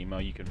verified email,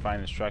 you can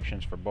find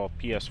instructions for both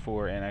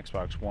PS4 and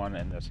Xbox One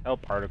in this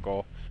help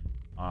article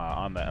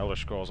on the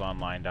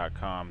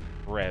ElderScrollsOnline.com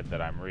thread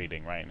that I'm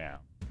reading right now.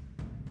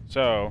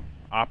 So,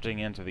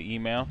 opting into the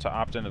email. To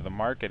opt into the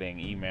marketing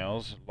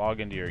emails, log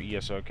into your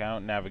ESO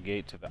account,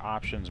 navigate to the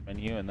options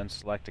menu, and then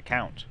select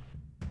account.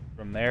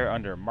 From there,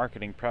 under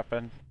marketing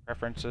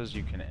preferences,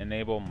 you can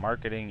enable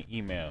marketing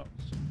emails.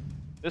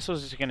 This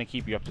is just going to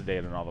keep you up to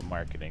date on all the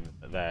marketing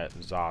that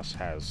ZOS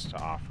has to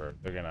offer.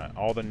 They're going to,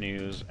 all the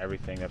news,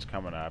 everything that's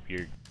coming up,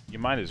 you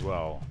might as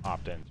well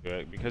opt into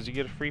it because you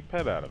get a free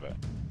pet out of it.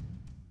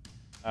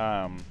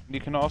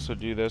 You can also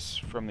do this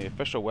from the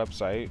official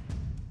website.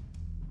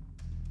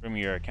 From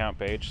your account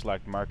page,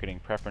 select marketing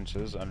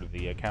preferences under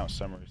the account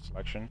summary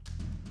selection.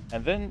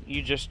 And then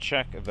you just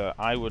check the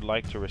I would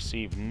like to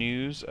receive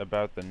news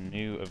about the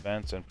new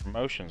events and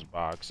promotions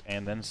box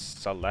and then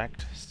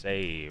select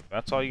save.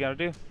 That's all you gotta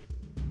do.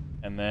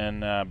 And then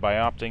by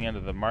opting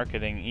into the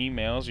marketing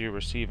emails, you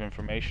receive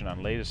information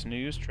on latest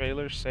news,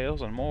 trailers,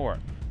 sales, and more.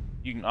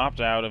 You can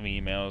opt out of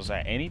emails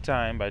at any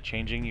time by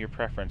changing your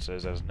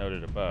preferences as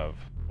noted above,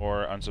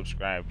 or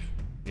unsubscribe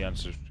the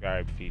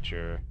unsubscribe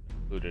feature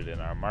included in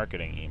our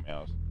marketing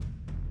emails.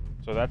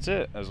 So that's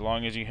it. As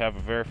long as you have a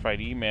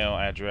verified email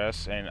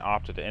address and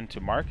opted into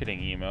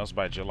marketing emails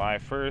by July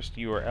 1st,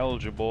 you are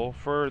eligible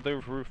for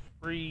the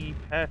free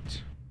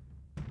pet,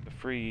 the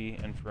free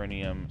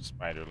Infernium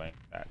Spiderling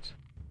pet.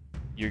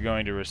 You're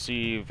going to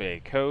receive a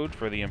code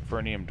for the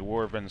Infernium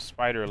Dwarven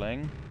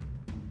Spiderling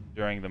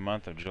during the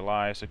month of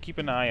July, so keep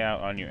an eye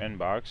out on your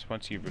inbox.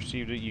 Once you've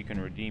received it, you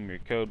can redeem your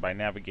code by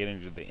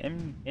navigating to the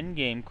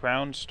in-game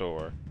Crown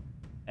Store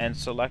and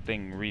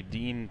selecting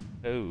Redeem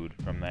Code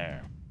from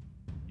there.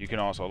 You can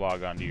also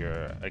log onto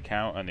your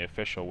account on the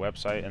official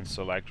website and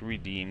select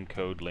Redeem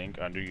Code link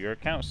under your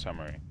account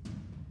summary.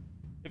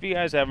 If you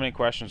guys have any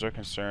questions or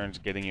concerns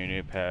getting your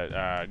new pet,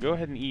 go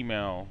ahead and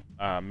email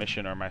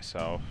Mission or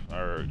myself,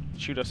 or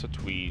shoot us a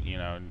tweet. You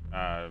know,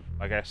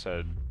 like I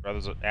said,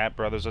 at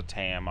Brothers of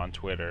Tam on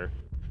Twitter.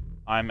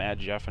 I'm at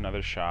Jeff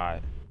Another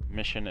Shot.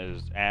 Mission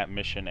is at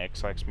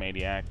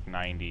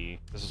MissionXXManiac90.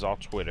 This is all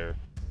Twitter.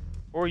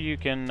 Or you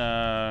can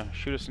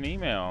shoot us an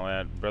email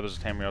at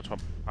brothersoftamriel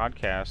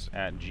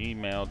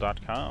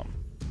podcast@gmail.com.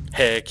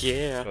 Heck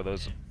yeah. So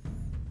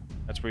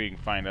that's where you can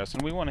find us,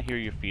 and we want to hear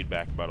your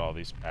feedback about all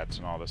these pets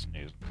and all this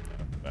news and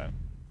stuff. But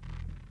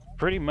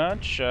pretty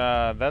much,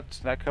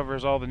 that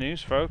covers all the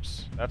news,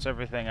 folks. That's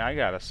everything I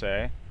gotta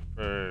say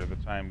for the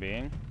time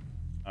being.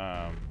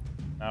 Now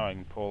I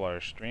can pull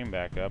our stream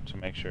back up to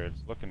make sure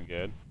it's looking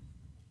good.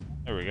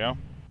 There we go.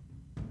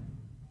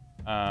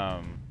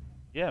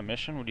 Yeah,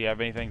 Mission, would you have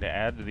anything to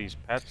add to these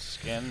pets,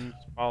 skins,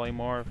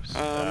 polymorphs,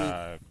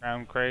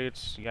 crown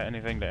crates? You got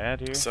anything to add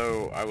here?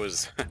 So I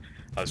was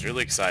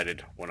really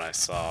excited when I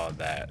saw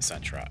that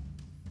Centrot,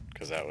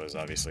 because that was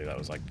like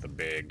the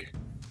big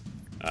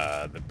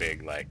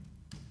like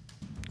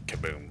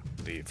kaboom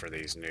for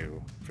these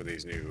new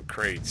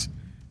crates.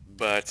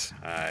 But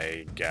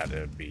I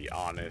gotta be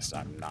honest,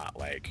 I'm not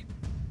like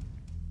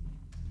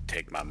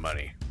take my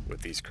money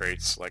with these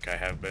crates like I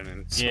have been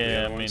in some of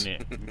the other ones.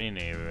 Me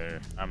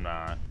neither. I'm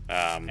not.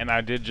 And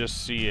I did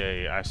just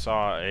see I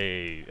saw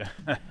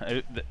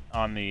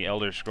on the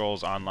Elder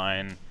Scrolls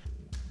Online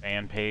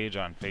fan page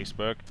on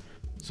Facebook,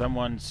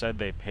 someone said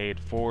they paid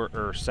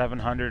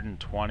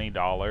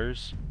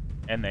 $720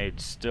 and they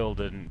still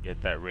didn't get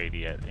that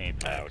Radiant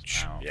Apex.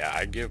 Ouch. Now. Yeah,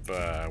 I give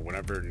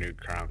whenever new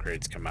crown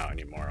crates come out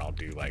anymore, I'll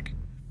do like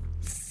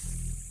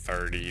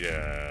 30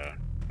 to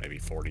maybe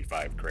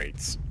 45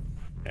 crates.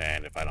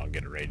 And if I don't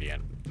get a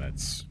Radiant,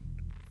 that's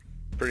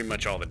pretty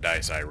much all the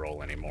dice I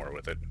roll anymore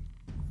with it.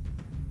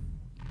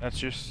 That's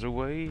just the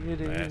way it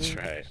is. That's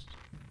right.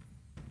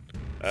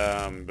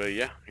 But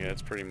yeah,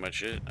 that's pretty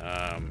much it.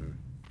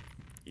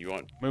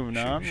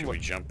 Should we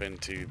jump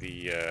into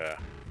the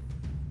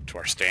to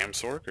our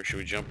Stamsork, or should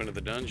we jump into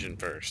the dungeon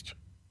first?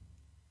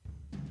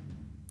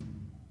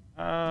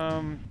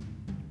 Why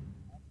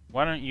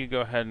don't you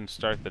go ahead and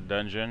start the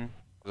dungeon?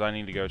 Because I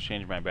need to go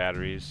change my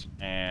batteries,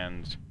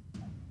 and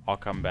I'll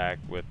come back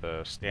with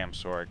the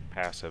Stamsork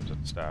passives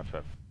and stuff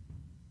if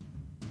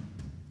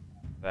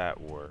that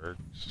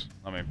works.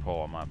 Let me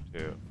pull them up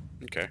too.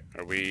 Okay.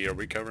 Are we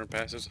covering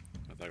passives?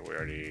 I Like we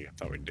already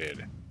thought we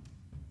did.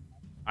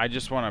 I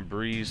just want to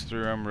breeze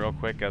through them real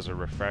quick as a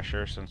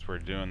refresher since we're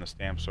doing the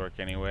stamp sork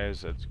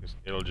anyways.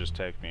 It'll just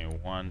take me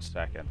 1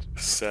 second.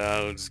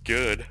 Sounds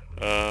good.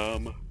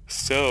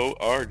 So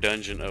our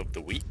dungeon of the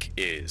week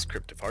is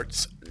Crypt of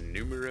Hearts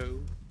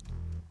numero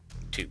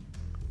 2.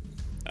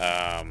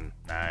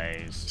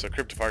 Nice. So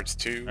Crypt of Hearts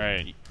 2.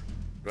 Alright.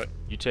 What?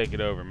 You take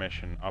it over,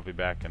 Mission. I'll be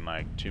back in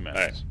like 2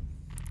 minutes.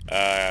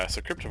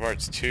 So Crypt of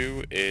Hearts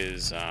 2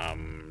 is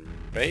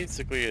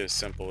basically as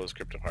simple as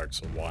Crypt of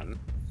Hearts 1.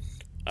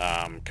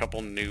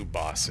 Couple new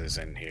bosses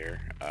in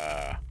here.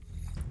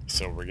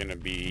 So we're gonna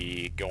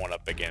be going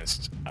up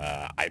against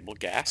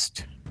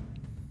Ibelgast,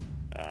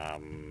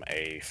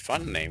 a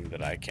fun name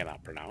that I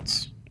cannot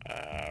pronounce.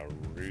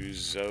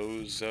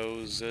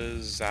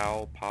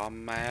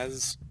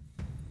 Ruzozozalpamaz.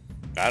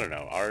 I don't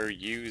know.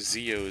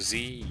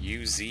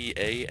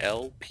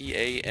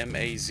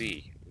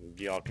 Ruzozuzalpamaz.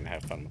 Y'all can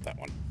have fun with that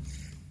one.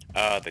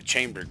 The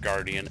Chamber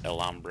Guardian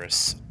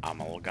Elambris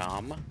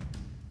Amalgam,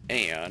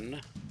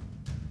 and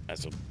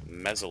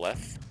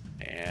Mesoleth,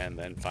 and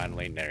then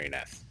finally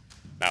Narineth.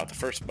 Now the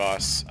first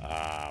boss,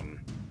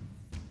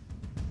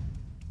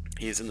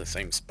 he is in the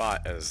same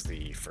spot as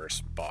the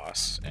first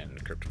boss in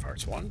Crypt of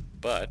Hearts 1,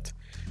 but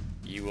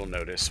you will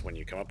notice when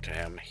you come up to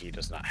him, he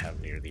does not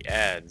have near the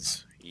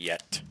adds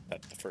yet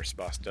that the first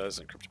boss does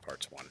in Crypt of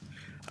Hearts 1.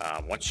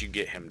 Once you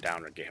get him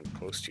down or get him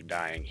close to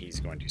dying, he's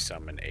going to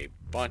summon a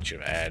bunch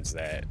of adds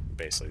that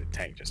basically the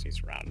tank just needs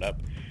to round up,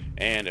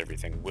 and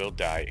everything will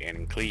die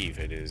and cleave.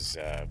 It is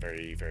a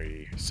very,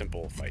 very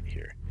simple fight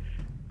here.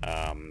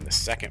 The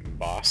second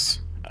boss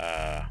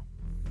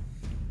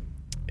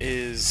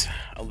is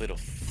a little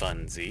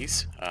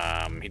funsies.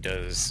 He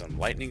does some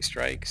lightning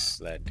strikes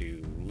that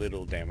do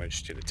little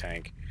damage to the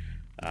tank.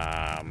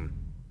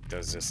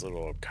 Does this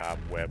little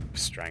cobweb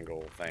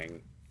strangle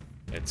thing.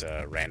 It's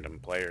a random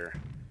player.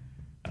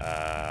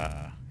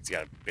 He's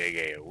got a big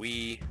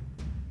AoE,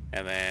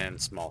 and then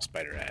small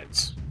spider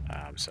adds.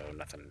 So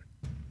nothing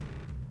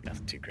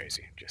too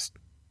crazy. Just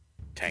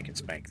tank and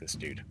spank this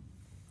dude.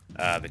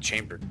 The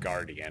Chamber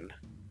Guardian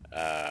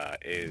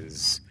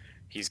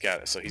he's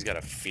got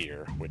a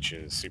fear, which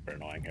is super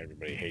annoying.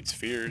 Everybody hates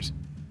fears.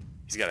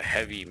 He's got a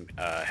heavy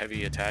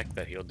attack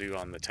that he'll do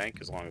on the tank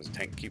as long as the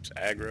tank keeps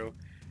aggro,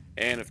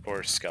 and of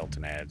course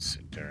skeleton adds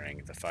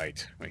during the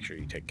fight. Make sure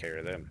you take care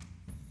of them.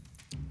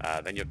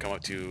 Then you'll come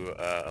up to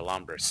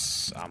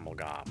Elambris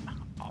Amalgam.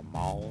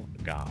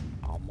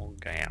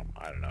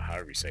 I don't know,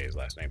 however you say his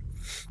last name.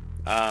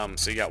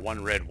 So you got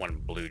one red,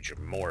 one blue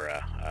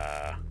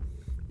Jamora.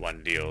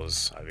 One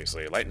deals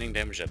obviously lightning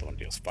damage, the other one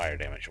deals fire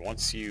damage.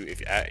 Once you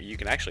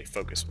can actually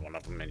focus one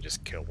of them and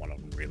just kill one of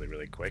them really,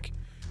 really quick.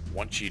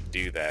 Once you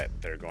do that,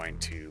 they're going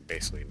to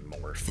basically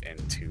morph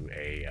into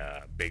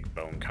a big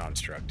bone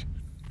construct.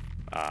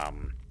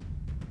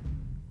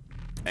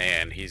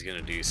 And he's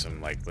gonna do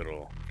some like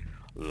little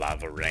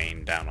lava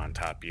rain down on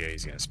top of you.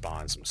 He's gonna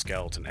spawn some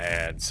skeleton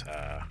adds.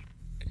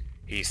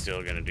 He's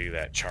still gonna do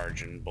that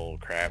charging bull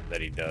crap that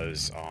he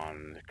does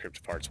on Crypt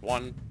of Hearts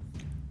 1,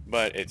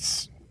 but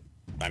it's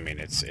a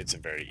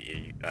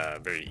very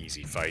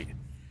easy fight.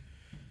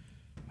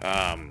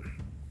 And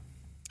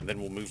then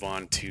we'll move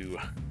on to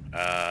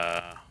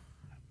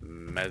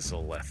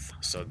Mesoleth.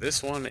 So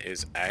this one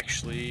is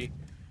actually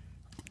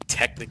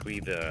technically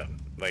the,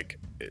 like,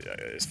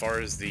 as far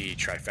as the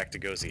trifecta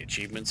goes, the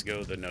achievements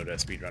go, the no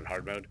death speedrun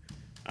hard mode.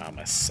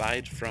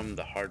 Aside from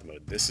the hard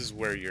mode, this is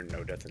where your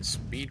no death and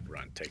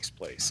speedrun takes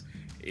place.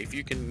 If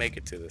you can make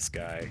it to this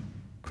guy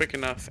quick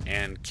enough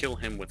and kill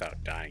him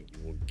without dying, you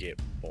will get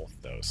both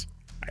those.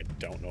 I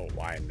don't know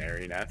why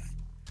Narineth.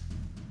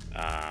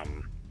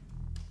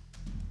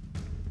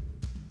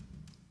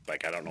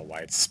 Like, I don't know why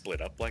it's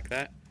split up like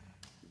that.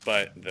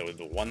 But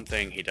the one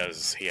thing he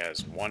does, he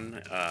has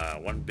one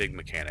big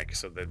mechanic.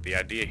 So the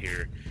idea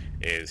here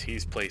is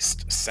he's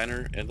placed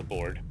center in the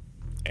board,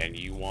 and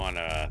you want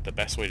the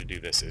best way to do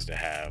this is to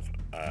have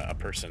a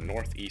person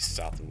north, east,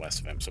 south, and west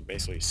of him. So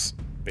basically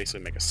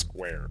make a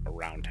square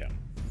around him.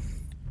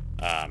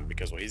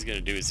 Because what he's going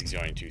to do is he's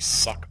going to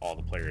suck all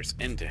the players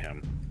into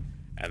him,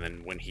 and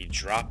then when he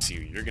drops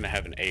you, you're going to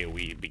have an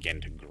AoE begin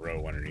to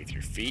grow underneath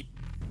your feet.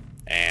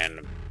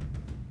 And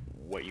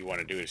what you want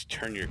to do is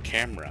turn your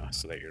camera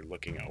so that you're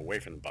looking away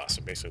from the boss,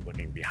 so basically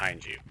looking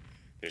behind you.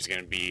 There's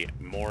going to be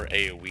more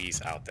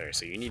AoEs out there,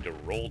 so you need to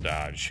roll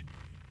dodge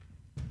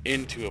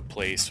into a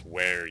place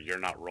where you're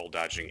not roll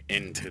dodging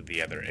into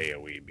the other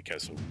AoE,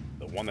 because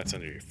the one that's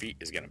under your feet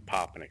is going to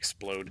pop and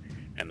explode,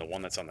 and the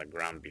one that's on the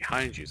ground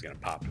behind you is going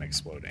to pop and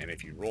explode. And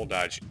if you roll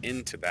dodge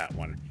into that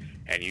one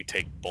and you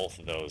take both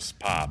of those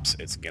pops,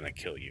 it's going to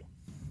kill you.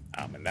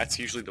 And that's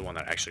usually the one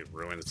that actually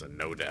ruins the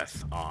no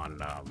death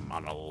on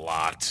a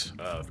lot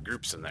of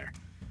groups in there.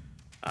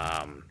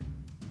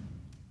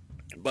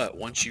 But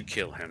once you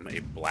kill him, a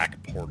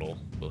black portal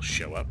will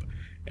show up,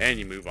 and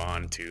you move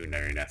on to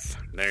Narineth.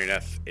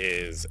 Narineth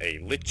is a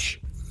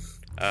lich,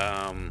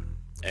 and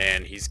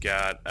he's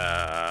got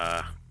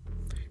a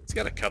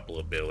couple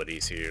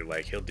abilities here.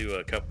 Like, he'll do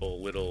a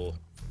couple little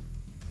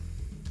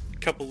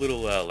couple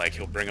little like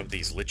he'll bring up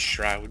these lich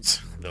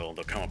shrouds. They'll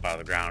come up out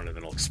of the ground and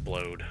then they'll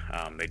explode.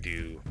 They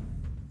do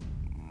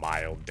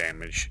mild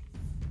damage.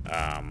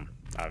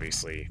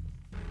 Obviously,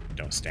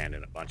 don't stand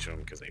in a bunch of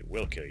them because they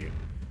will kill you.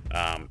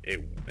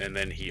 And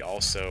then he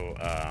also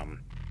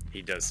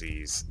he does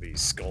these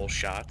skull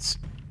shots.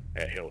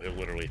 He'll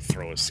literally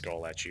throw a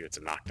skull at you. It's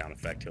a knockdown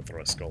effect. He'll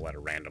throw a skull at a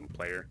random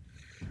player.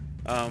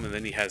 And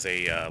then he has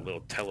a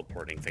little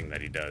teleporting thing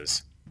that he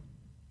does.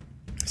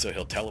 So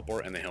he'll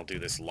teleport and then he'll do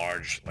this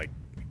large, like,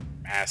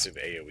 massive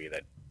AoE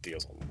that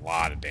deals a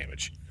lot of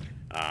damage,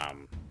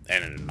 and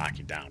it'll knock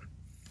you down.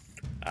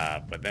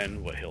 But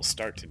then what he'll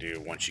start to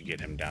do once you get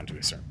him down to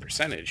a certain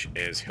percentage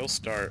is he'll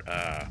start.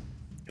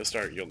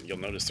 You'll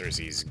notice there's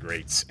these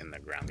grates in the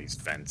ground, these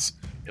vents.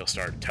 He'll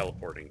start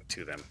teleporting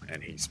to them,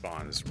 and he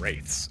spawns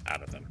wraiths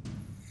out of them.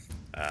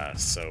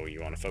 So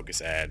you want to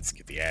focus ads,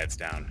 get the ads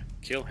down,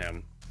 kill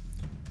him.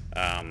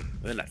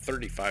 Then at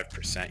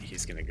 35%,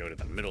 he's going to go to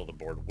the middle of the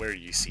board where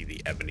you see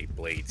the ebony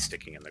blade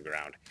sticking in the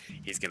ground.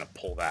 He's going to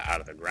pull that out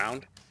of the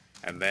ground,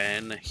 and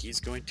then he's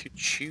going to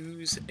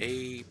choose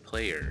a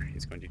player.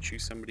 He's going to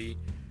choose somebody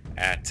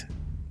at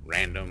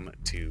random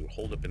to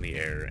hold up in the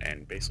air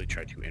and basically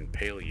try to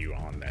impale you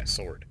on that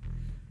sword.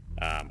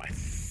 I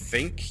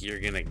think you're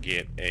going to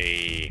get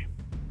a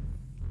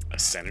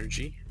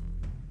synergy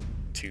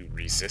to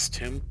resist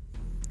him.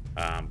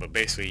 But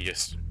basically you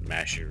just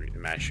mash your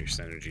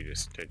synergy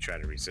just to try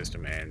to resist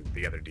him, and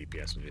the other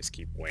DPS will just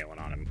keep wailing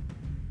on him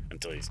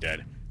until he's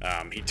dead.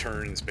 He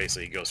turns,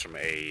 basically he goes from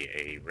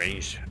a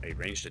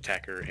ranged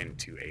attacker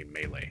into a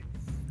melee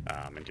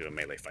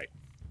fight.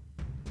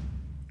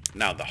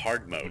 Now the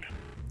hard mode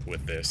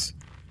with this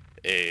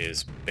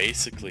is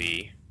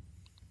basically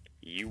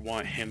you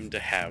want him to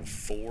have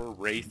 4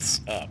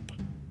 wraiths up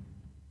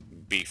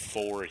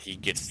before he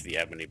gets to the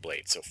ebony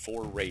blade. So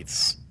 4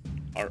 wraiths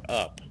are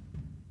up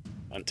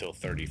until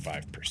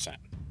 35%.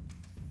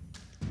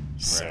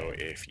 So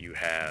if you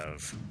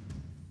have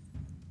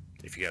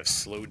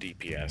slow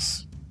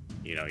DPS,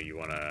 you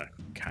want to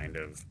kind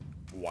of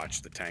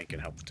watch the tank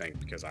and help the tank,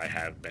 because I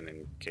have been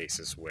in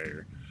cases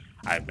where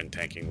I've been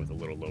tanking with a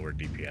little lower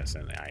DPS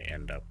and I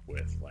end up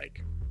with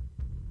like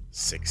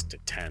 6 to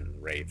 10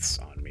 wraiths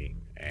on me,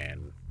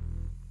 and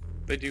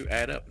they do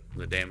add up.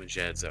 The damage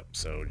adds up,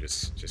 so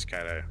just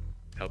kind of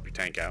help your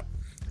tank out.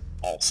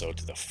 Also,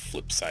 to the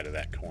flip side of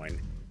that coin,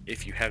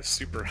 if you have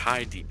super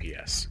high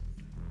DPS,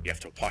 you have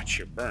to watch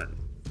your burn,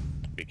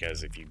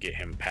 because if you get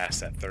him past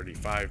that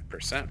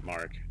 35%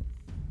 mark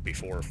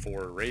before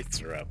 4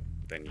 wraiths are up,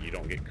 then you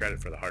don't get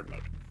credit for the hard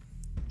mode.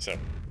 So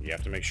you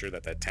have to make sure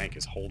that tank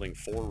is holding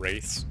 4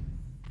 wraiths,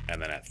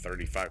 and then at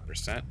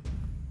 35%,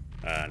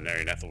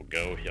 Neryneth will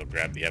go, he'll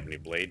grab the ebony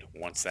blade.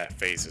 Once that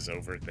phase is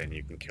over, then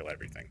you can kill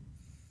everything.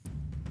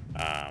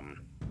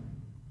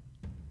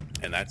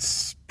 And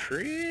that's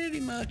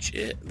pretty much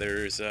it.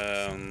 There's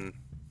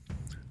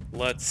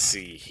let's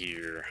see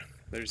here.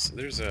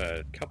 There's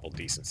a couple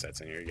decent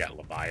sets in here. You got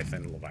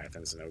Leviathan.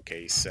 Leviathan's an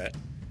okay set.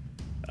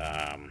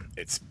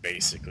 It's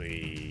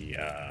basically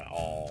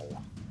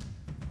all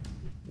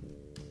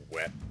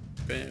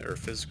weapon or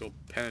physical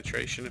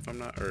penetration, if I'm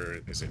not,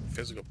 or is it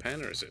physical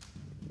pen or is it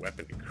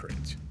weapon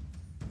crit?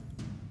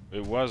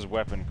 It was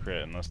weapon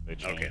crit, unless they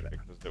changed it,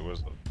 because it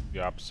was the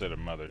opposite of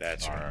Mother.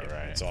 That's right.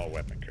 It's all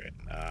weapon crit.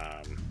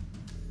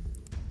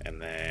 And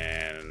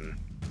then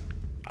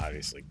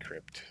obviously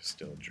Crypt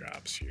still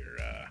drops your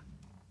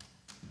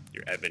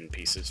Ebon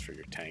pieces for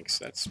your tanks.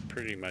 That's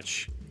pretty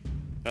much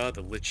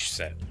the Lich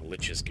set.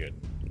 Lich is good.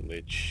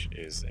 Lich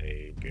is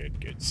a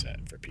good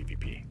set for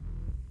PvP.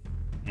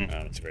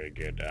 It's very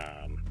good.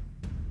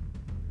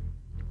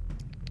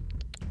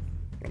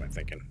 What am I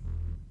thinking?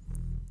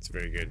 It's a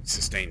very good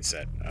sustain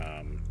set.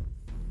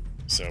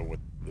 So with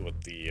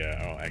the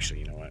actually,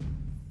 you know what?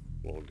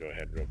 We'll go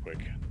ahead real quick.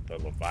 The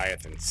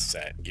Leviathan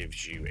set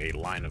gives you a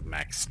line of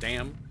max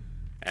stam,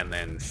 and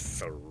then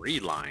 3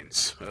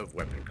 lines of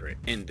weapon crit,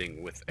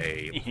 ending with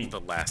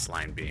the last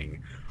line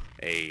being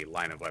a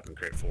line of weapon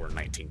crit for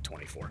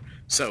 1924.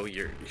 So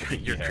your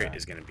crit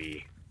is going to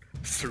be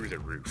through the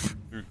roof.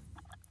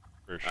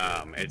 For sure.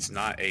 It's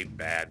not a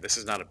bad. This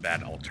is not a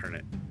bad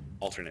alternate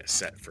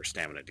set for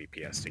stamina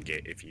DPS to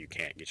get if you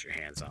can't get your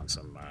hands on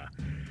some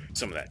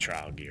of that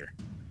trial gear.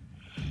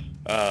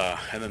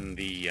 And then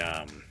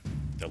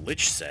the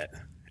Lich set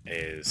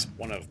is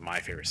one of my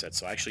favorite sets.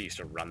 So I actually used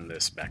to run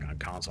this back on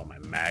console, my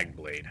Mag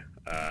Blade.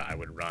 I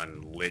would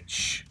run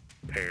Lich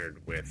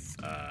paired with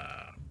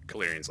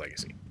Calirian's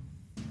Legacy.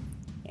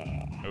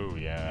 Oh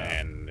yeah.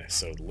 And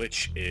so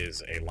Lich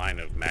is a line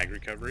of mag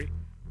recovery,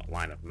 a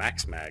line of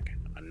max mag,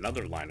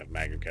 another line of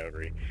mag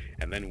recovery,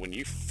 and then when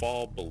you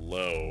fall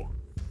below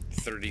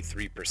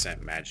 33%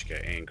 magicka,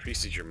 it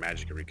increases your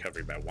magicka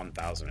recovery by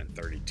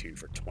 1032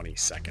 for 20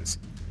 seconds.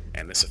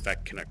 And this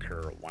effect can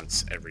occur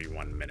once every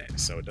 1 minute.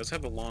 So it does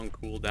have a long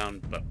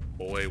cooldown, but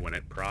boy, when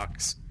it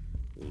procs,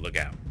 look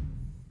out.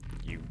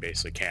 You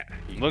basically can't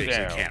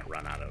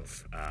run out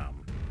of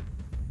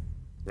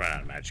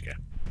magicka.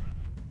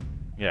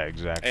 Yeah,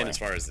 exactly. And as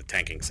far as the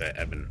tanking set,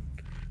 Ebon,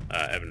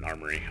 Evan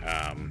Armory,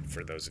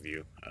 for those of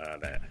you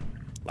that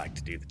like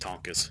to do the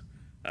Tonkas.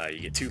 You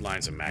get 2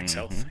 lines of max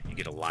health. You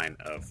get a line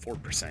of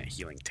 4%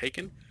 healing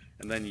taken,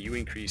 and then you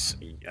increase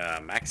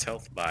max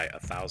health by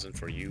 1,000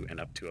 for you and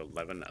up to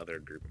 11 other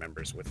group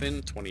members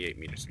within 28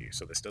 meters of you.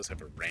 So this does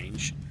have a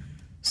range.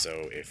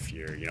 So if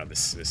you're,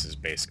 this is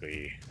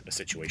basically a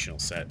situational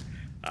set.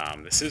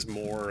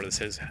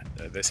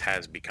 This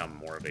has become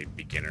more of a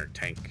beginner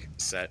tank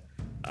set.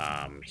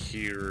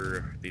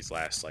 Here, these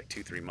last like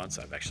 2-3 months,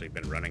 I've actually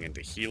been running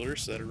into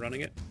healers that are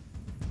running it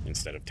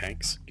instead of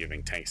tanks,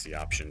 giving tanks the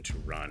option to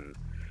run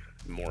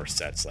more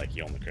sets like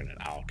Yolnahkern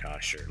and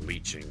Alkosh, or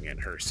Leeching and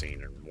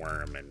Hersine or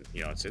Worm, and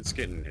it's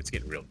getting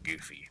real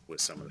goofy with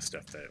some of the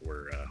stuff that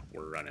we're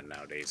running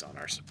nowadays on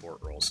our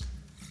support roles.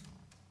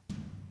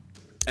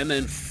 And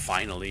then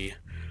finally,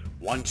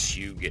 once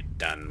you get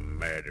done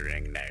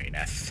murdering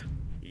Nerinath,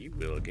 you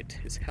will get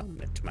his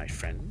helmet, my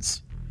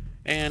friends.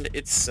 And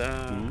it's,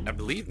 I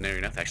believe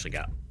Nerinath actually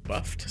got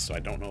buffed, so I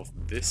don't know if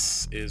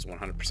this is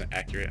 100%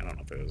 accurate. I don't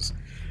know if it was,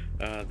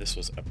 this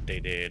was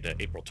updated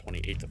April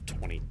 28th of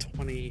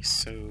 2020,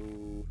 so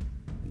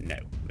no,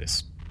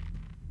 this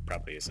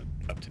probably isn't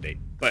up to date.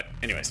 But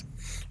anyways,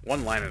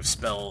 1 line of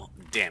spell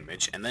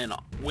damage, and then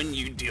when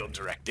you deal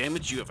direct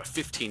damage, you have a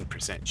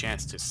 15%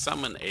 chance to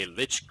summon a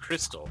Lich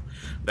Crystal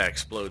that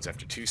explodes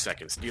after 2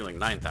 seconds, dealing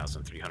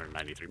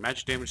 9,393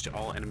 magic damage to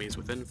all enemies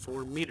within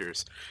 4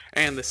 meters,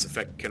 and this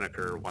effect can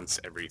occur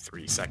once every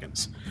 3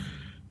 seconds.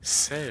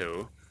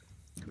 So,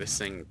 this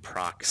thing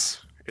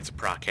procs, it's a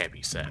proc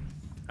heavy set.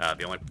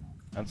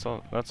 That's a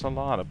lot of procking. That's a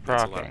lot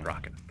of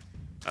procking.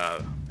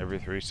 Every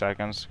 3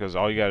 seconds, because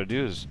all you got to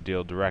do is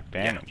deal direct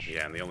damage.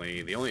 Yeah, and the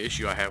only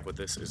issue I have with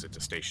this is it's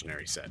a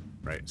stationary set,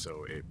 right?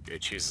 So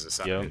it chooses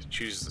it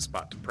chooses the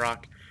spot to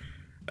proc.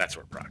 That's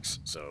where it procs.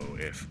 So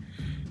if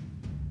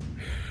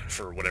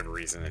for whatever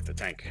reason, if the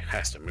tank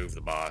has to move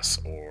the boss,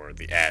 or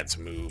the ads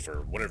move,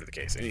 or whatever the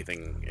case,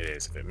 anything it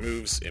is, if it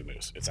moves, it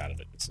moves. It's out of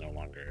it. It's no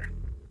longer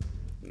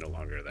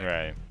there.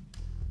 Right.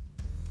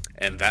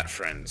 And that,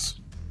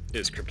 friends,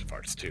 is Crypt of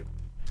Hearts 2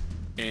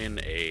 in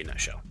a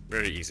nutshell.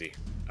 Very easy.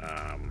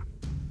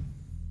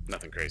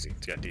 Nothing crazy.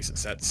 It's got decent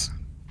sets,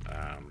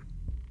 and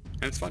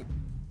it's fun.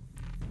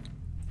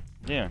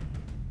 Yeah,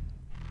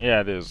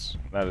 it is.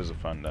 That is a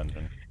fun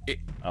dungeon.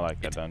 I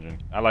like that dungeon.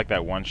 I like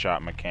that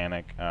one-shot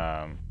mechanic.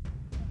 The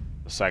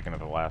second to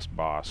the last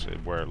boss,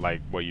 where,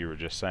 like what you were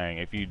just saying,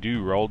 if you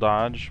do roll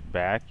dodge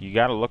back, you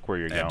got to look where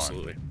you're going.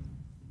 Absolutely.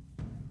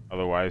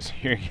 Otherwise,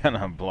 you're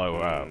gonna blow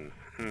up.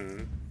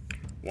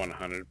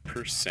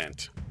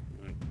 100%.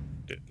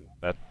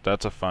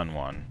 That's a fun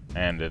one,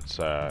 and it's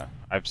I've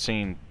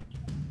been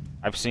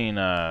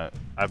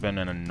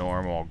in a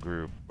normal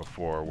group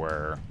before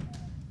where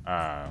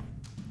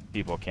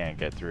people can't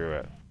get through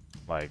it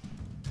like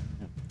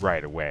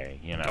right away,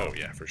 Oh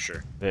yeah, for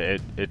sure.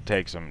 It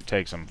takes them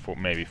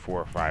maybe 4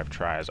 or 5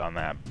 tries on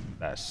that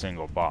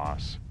single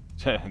boss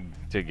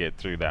to get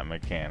through that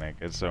mechanic.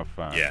 It's so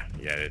fun. Yeah,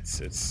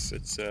 it's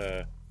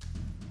a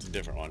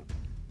different one.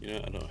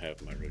 I don't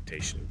have my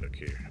rotation book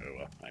here. Oh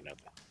well, I know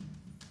that.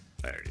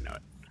 I already know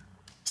it.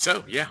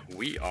 So, yeah,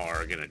 we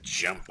are going to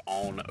jump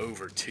on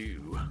over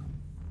to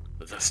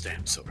the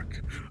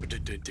Stamsork.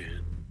 Dun,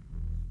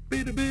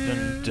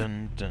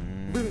 dun,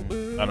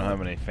 dun. I don't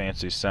have any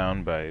fancy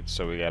sound bites,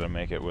 so we got to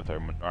make it with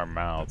our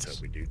mouths. That's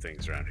how we do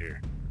things around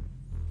here.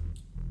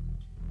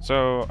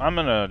 So, I'm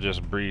going to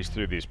just breeze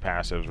through these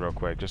passives real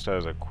quick, just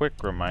as a quick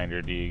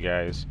reminder to you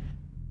guys.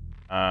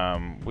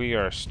 We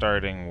are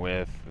starting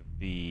with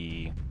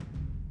the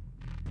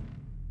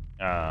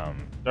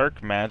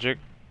Dark Magic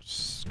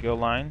skill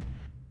line.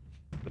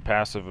 The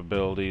passive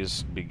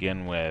abilities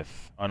begin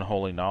with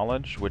Unholy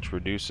Knowledge, which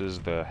reduces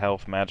the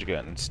health, magicka,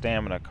 and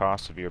stamina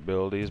costs of your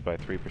abilities by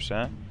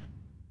 3%.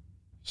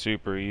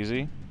 Super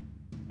easy.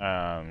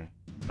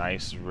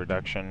 Nice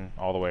reduction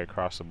all the way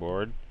across the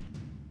board.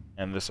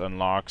 And this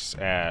unlocks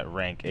at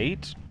rank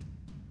 8.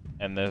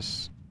 And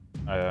this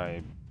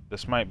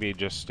might be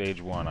just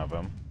stage 1 of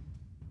them.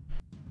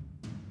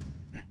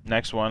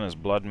 Next one is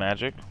Blood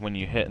Magic. When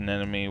you hit an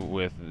enemy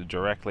with the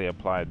directly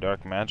applied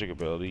Dark Magic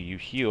ability, you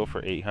heal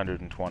for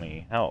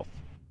 820 health.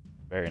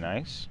 Very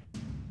nice.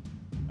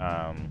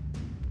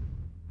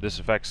 This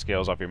effect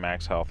scales off your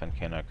max health and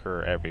can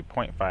occur every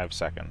 0.5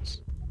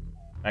 seconds.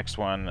 Next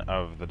one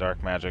of the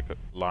Dark Magic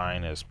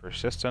line is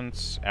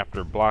Persistence.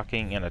 After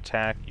blocking an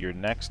attack, your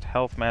next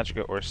health,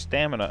 magicka, or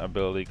stamina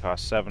ability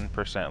costs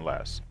 7%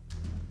 less.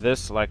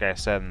 This, like I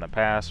said in the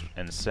past,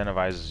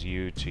 incentivizes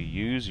you to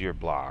use your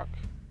block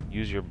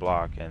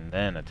and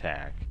then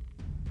attack,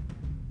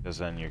 because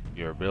then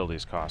your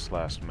abilities cost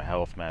less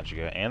health,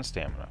 magicka, and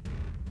stamina.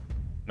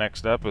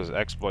 Next up is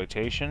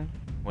Exploitation.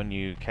 When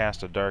you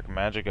cast a Dark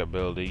Magic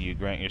ability, you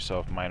grant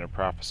yourself Minor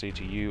Prophecy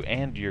to you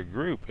and your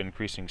group,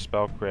 increasing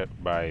spell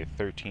crit by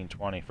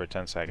 1320 for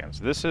 10 seconds.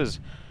 This is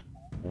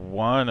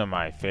one of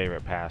my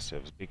favorite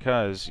passives,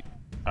 because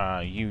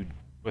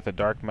with a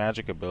Dark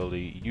Magic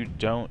ability, you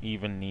don't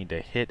even need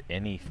to hit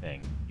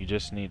anything. You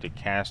just need to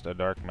cast a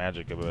Dark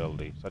Magic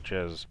ability, such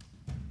as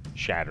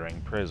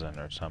shattering prison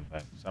or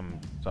something. Some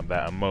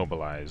that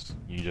immobilized.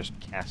 You just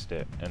cast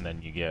it, and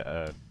then you get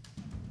a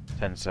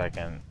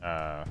 10-second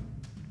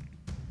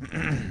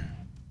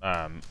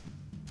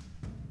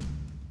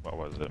what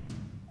was it?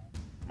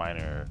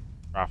 Minor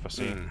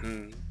prophecy.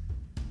 Mm-hmm.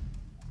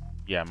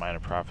 Yeah, minor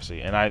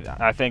prophecy. And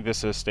I think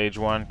this is stage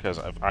 1 because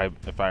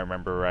if I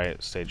remember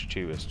right, stage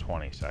 2 is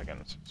 20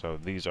 seconds. So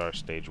these are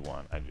stage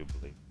 1, I do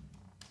believe.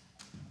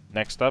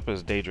 Next up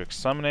is Daedric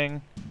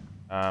Summoning.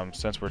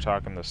 Since we're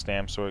talking the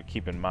Stam Sword,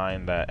 keep in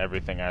mind that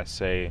everything I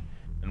say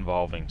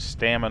involving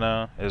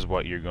stamina is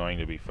what you're going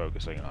to be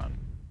focusing on.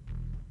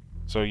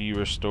 So you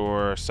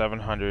restore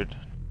 700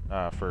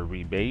 for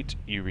rebate.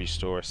 You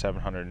restore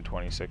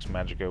 726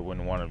 magicka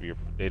when one of your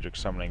Daedric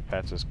Summoning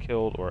pets is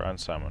killed or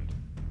unsummoned.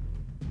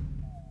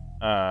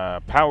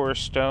 Power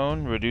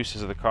Stone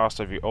reduces the cost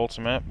of your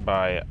ultimate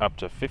by up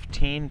to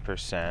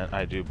 15%,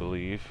 I do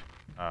believe,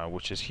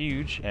 which is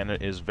huge, and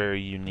it is very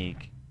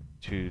unique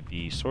to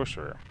the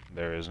Sorcerer.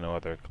 There is no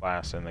other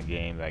class in the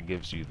game that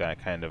gives you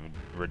that kind of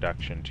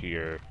reduction to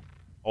your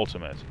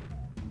ultimate,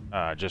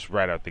 just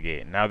right out the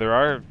gate. Now there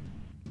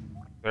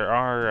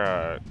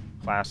are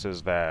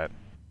classes that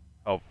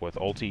help with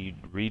ulti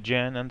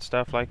regen and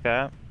stuff like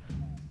that.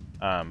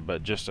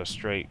 But just a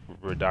straight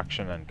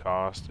reduction in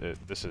cost,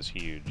 this is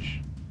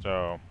huge.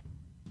 So,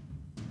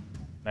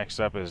 next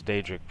up is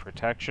Daedric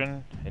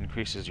Protection.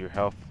 Increases your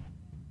health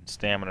and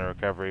stamina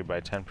recovery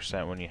by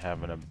 10% when you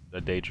have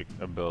a Daedric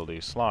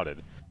ability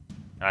slotted.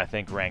 And I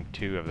think rank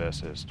 2 of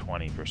this is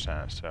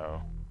 20%,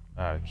 so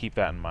keep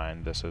that in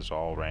mind. This is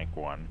all rank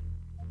 1.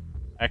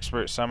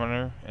 Expert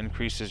Summoner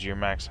increases your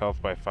max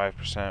health by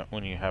 5%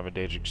 when you have a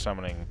Daedric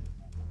Summoning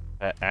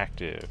pet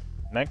active.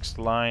 Next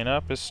line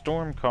up is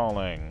Storm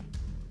Calling.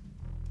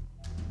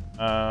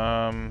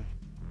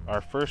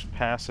 Our first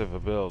passive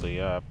ability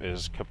up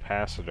is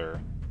Capacitor.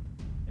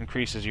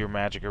 Increases your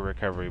magicka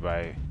recovery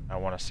by, I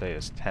want to say,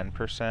 is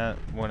 10%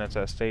 when it's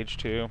at stage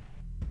 2.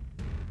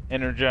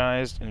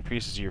 Energized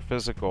increases your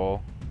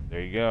physical,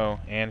 there you go,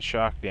 and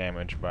shock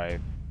damage by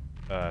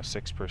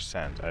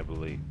 6%, I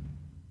believe.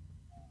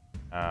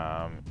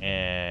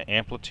 And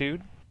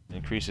Amplitude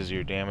increases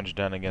your damage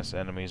done against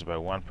enemies by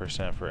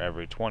 1% for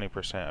every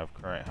 20% of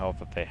current health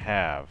that they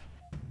have.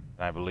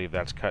 And I believe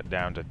that's cut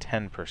down to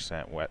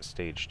 10% at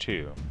stage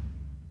 2.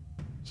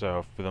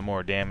 So for the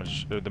more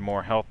damage, or the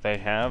more health they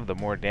have, the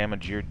more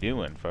damage you're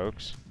doing,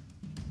 folks.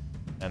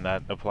 And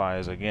that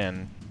applies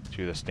again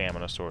to the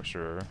Stamina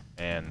Sorcerer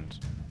and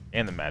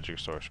the Magic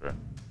Sorcerer.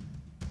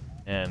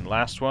 And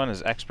last one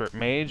is Expert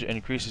Mage.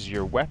 Increases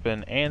your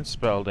weapon and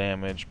spell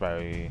damage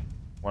by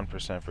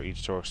 1% for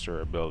each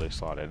sorcerer ability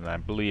slotted, and I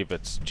believe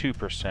it's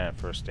 2%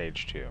 for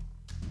stage 2.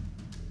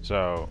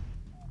 So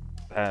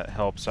that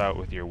helps out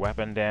with your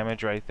weapon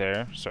damage right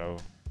there. So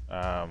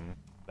that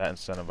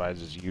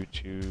incentivizes you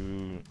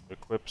to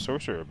equip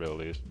sorcerer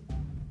abilities.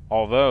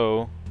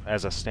 Although,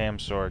 as a Stam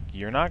Sorc,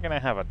 you're not going to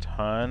have a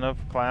ton of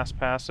class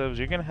passives.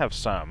 You're going to have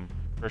some,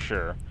 for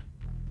sure,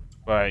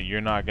 but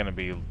you're not going to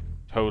be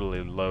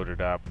totally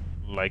loaded up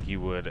like you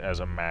would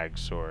as a Mag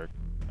Sorc.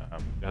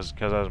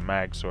 Because as a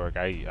Mag Sorc,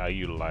 I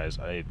utilize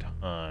a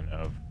ton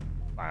of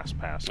class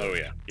passives. Oh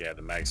yeah, yeah.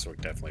 The Mag Sorc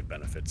definitely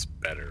benefits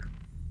better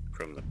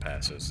from the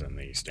passes than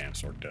the Stam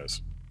Sorc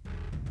does.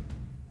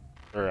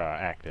 Or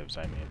actives,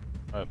 I mean.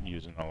 I'm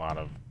using a lot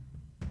of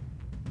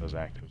those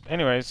actives.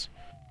 Anyways,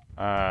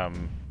 yeah,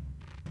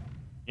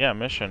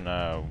 Mission.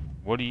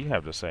 What do you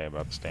have to say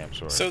about the Stam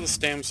Sorc? So the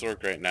Stam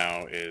Sorc right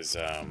now is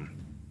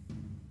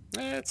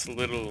it's a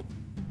little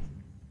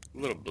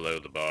below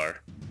the bar.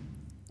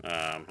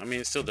 I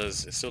mean, it still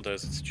does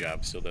its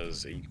job. You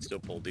can still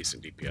pull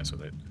decent DPS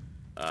with it.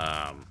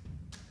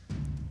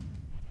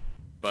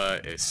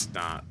 But it's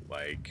not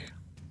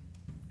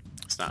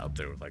up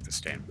there with like the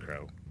Stam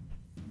Crow,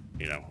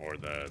 you know, or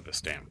the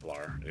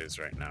Stamplar is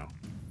right now.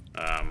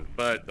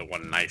 But the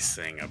one nice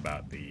thing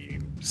about the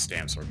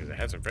Stam Sorc is it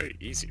has a very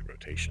easy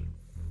rotation.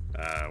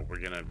 We're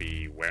gonna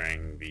be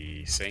wearing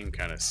the same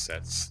kind of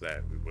sets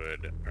that we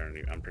would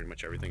on pretty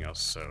much everything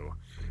else. So,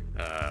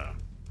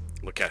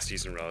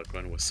 Lacasti's and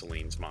Reliquin with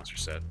Celine's monster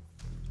set.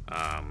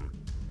 And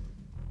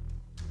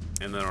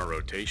then our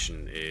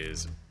rotation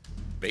is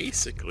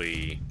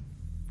basically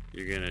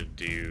you're gonna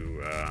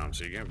do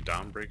so you're gonna have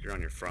Dawnbreaker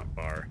on your front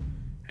bar,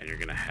 and you're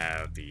gonna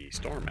have the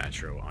Storm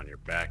Atro on your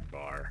back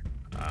bar,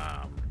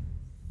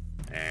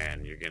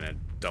 and you're gonna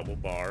double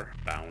bar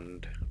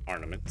Bound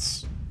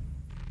Ornaments,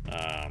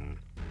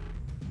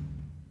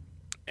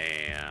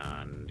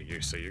 and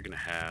you're gonna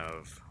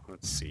have,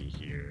 let's see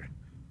here,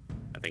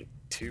 I think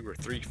 2 or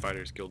 3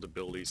 Fighters Guild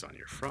abilities on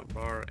your front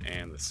bar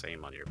and the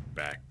same on your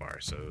back bar.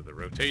 So the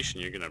rotation,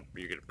 you're gonna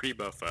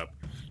pre-buff up.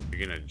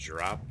 You're gonna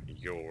drop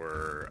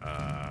your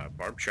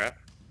Barb Trap,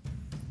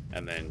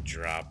 and then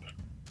drop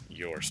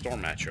your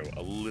Storm Atro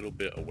a little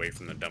bit away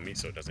from the dummy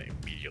so it doesn't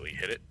immediately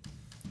hit it.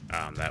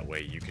 That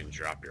way you can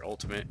drop your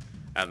ultimate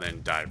and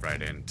then dive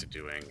right into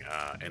doing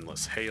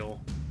Endless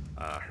Hail,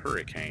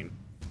 Hurricane,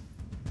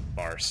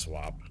 Bar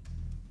Swap,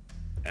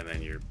 and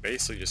then you're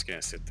basically just going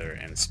to sit there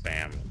and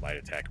spam light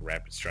attack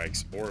rapid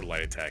strikes or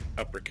light attack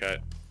uppercut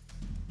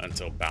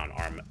until bound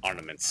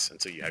ornaments,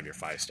 until you have your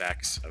 5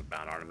 stacks of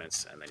bound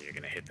ornaments, and then you're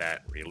going to hit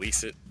that,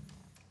 release it,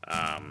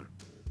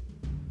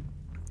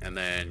 and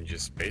then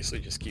just basically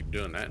just keep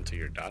doing that until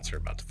your dots are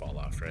about to fall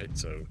off, right?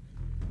 So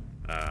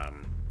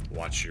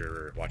watch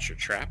your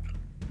trap,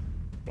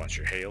 watch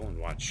your hail, and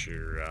watch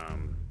your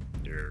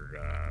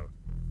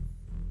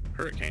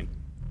hurricane,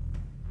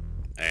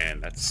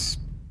 and that's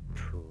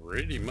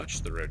pretty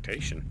much the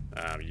rotation.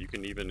 You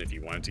can even, if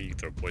you wanted to, you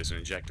throw poison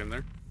inject in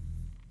there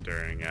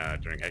during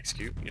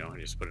execute. You know,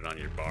 just put it on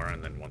your bar,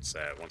 and then once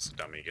the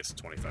dummy gets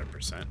to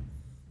 25%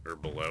 or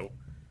below,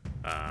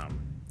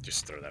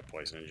 just throw that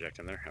poison inject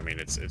in there. I mean,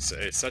 it's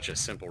such a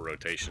simple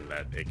rotation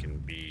that it can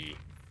be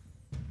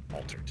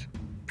altered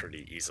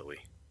pretty easily.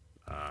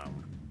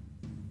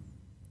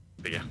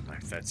 But yeah,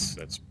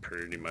 that's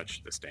pretty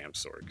much the Stam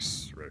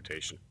Sork's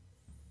rotation.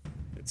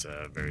 It's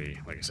very,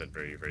 like I said,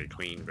 very, very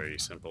clean, very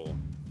simple.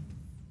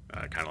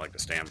 Kind of like the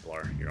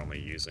Stamplar, you're only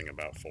using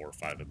about 4 or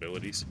 5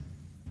 abilities.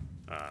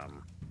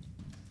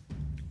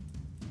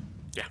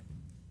 Yeah,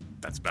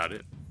 that's about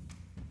it.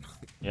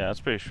 Yeah,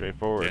 that's pretty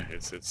straightforward. Yeah,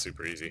 it's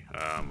super easy.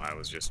 I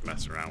was just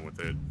messing around with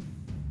it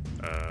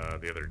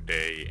the other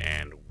day,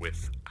 and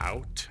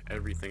without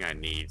everything I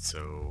need,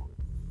 so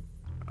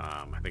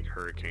I think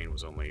Hurricane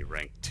was only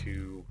rank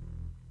 2.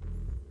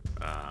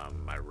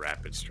 My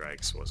Rapid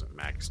Strikes wasn't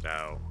maxed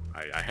out.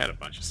 I had a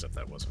bunch of stuff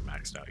that wasn't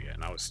maxed out yet,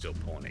 and I was still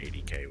pulling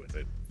 80k with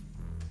it.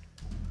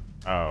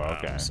 Oh,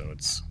 okay. So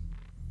it's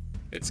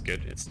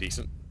good. It's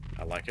decent.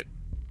 I like it.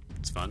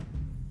 It's fun.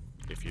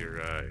 If you're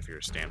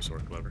a Stam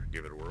Sork lover,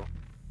 give it a whirl.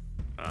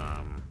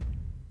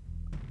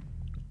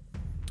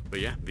 But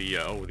yeah,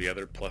 the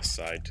other plus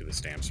side to the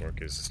Stam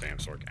Sork is the Stam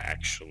Sork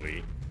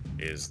actually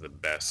is the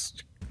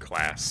best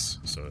class.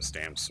 So a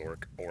Stam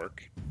Sork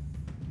Orc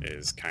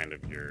is kind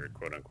of your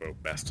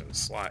quote-unquote best in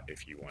slot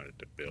if you wanted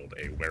to build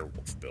a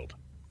werewolf build.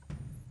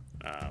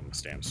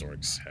 Stam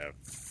Sorks have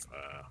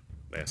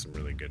they have some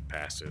really good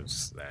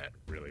passives that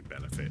really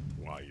benefit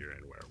while you're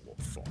in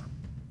werewolf form.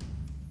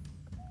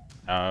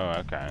 Oh,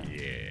 okay.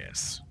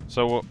 Yes.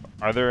 So,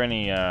 are there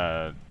any,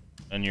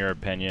 in your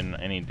opinion,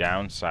 any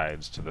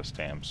downsides to the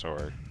Stam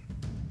Sork?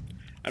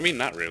 I mean,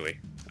 not really.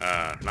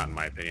 Not in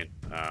my opinion.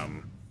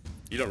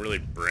 You don't really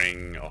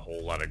bring a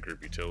whole lot of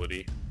group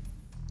utility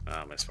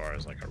as far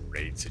as like a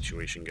raid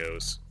situation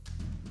goes.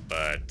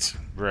 But,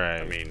 right.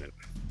 I mean,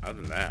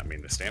 other than that, I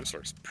mean, the Stam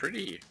Sork's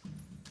pretty...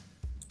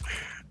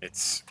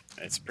 It's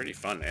pretty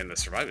fun, and the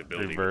survivability...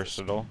 Pretty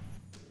versatile.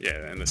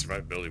 Yeah, and the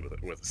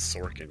survivability with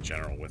Sork in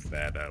general, with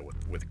that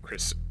with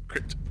crit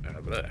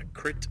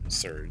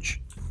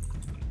surge,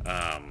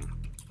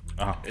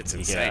 it's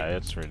insane. Yeah,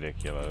 it's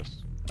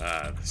ridiculous.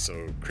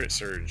 So crit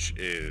surge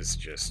is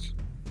just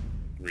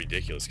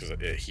ridiculous because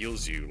it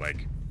heals you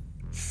like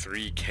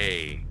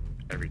 3k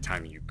every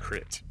time you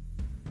crit.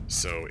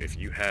 So if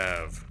you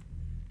have,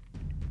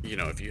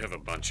 a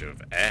bunch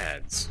of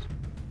ads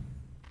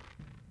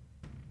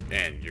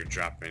and you're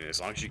dropping,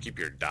 as long as you keep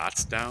your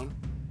dots down,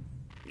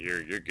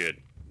 you're good.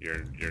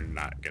 You're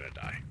not gonna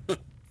die.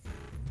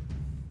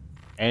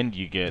 And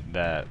you get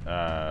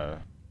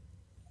that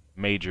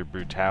major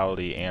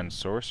brutality and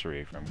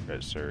sorcery from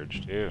Crit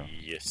Surge too.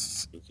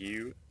 Yes,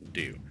 you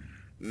do.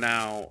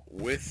 Now,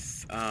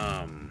 with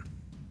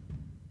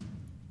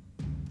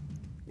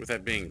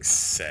that being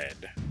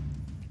said,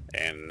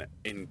 and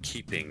in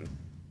keeping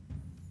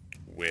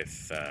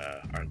with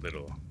our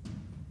little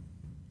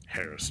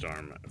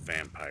Harrowstorm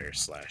vampire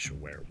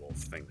 / werewolf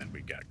thing that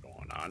we got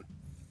going on,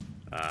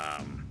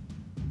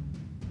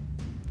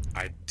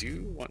 I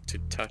do want to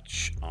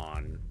touch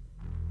on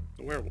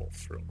the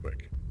werewolf real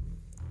quick,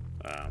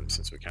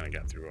 since we kind of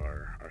got through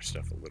our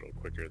stuff a little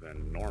quicker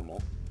than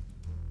normal.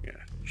 Yeah,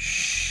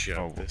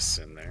 shove this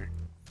in there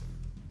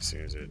as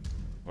soon as it...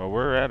 Well,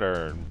 we're at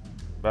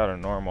about a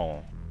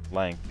normal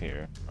length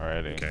here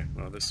already. Okay,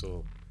 well this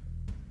will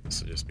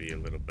just be a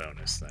little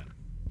bonus then.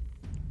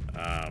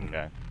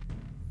 Okay.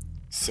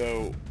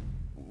 So,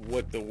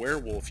 what the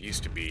werewolf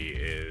used to be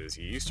is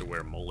you used to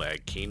wear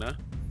Molag Kina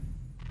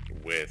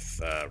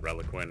with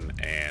Reliquin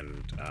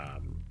and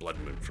Blood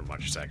Moon from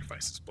Watch Your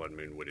Sacrifices. Blood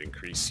Moon would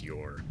increase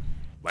your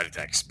light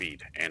attack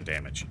speed and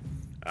damage.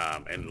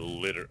 And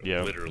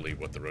literally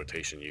what the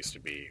rotation used to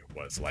be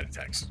was light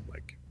attacks.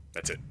 Like,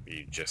 that's it.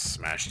 You just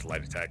smashed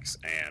light attacks,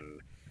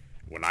 and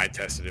when I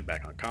tested it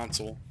back on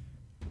console,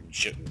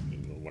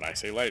 when I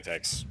say light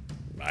attacks,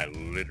 I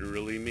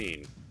literally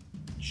mean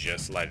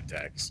just light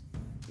attacks.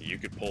 You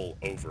could pull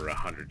over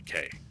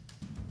 100k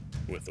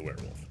with the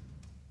werewolf.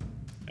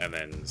 And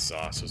then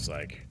Zoss was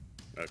like,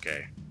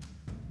 okay,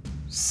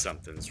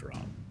 something's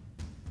wrong.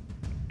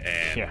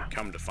 And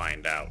come to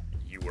find out,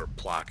 you were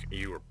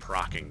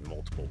procking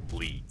multiple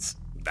bleeds.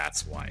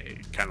 That's why,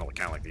 kind of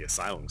like the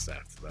Asylum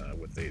staff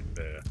with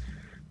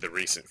the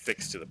recent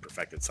fix to the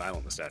Perfected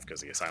Asylum staff,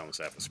 because the Asylum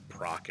staff was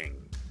procking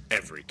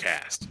every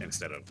cast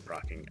instead of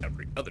procking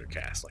every other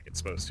cast like it's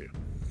supposed to.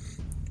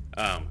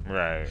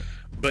 Right.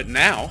 But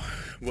now,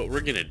 what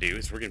we're gonna do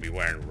is we're gonna be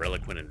wearing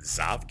Reliquin and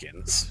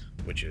Zovkins,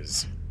 which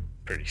is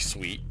pretty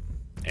sweet.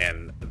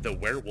 And the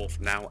werewolf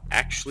now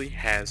actually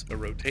has a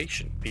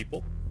rotation,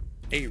 people.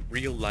 A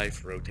real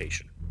life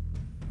rotation.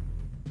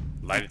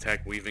 Light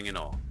attack, weaving, and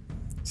all.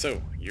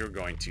 So, you're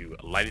going to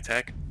light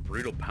attack,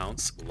 brutal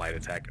pounce, light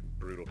attack,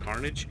 brutal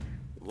carnage,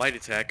 light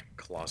attack,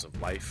 claws of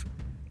life,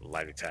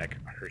 light attack,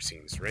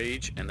 Hircine's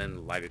rage, and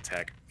then light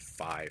attack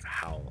 5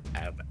 howl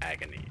of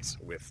agonies,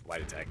 with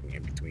light attacking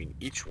in between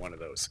each one of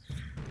those.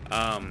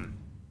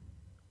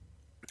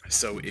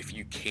 So if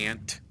you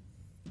can't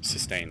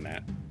sustain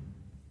that,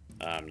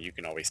 you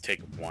can always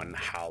take 1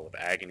 howl of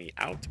agony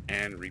out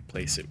and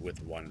replace it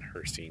with 1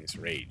 Hircine's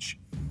rage.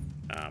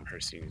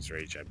 Hircine's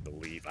rage, I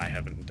believe, I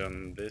haven't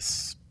done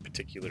this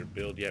particular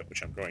build yet,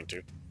 which I'm going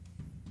to.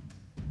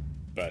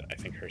 But I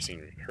think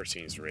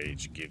Hircine's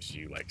rage gives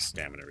you like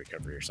stamina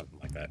recovery or something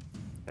like that,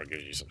 or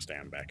gives you some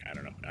stam back. I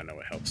don't know. I know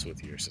it helps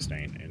with your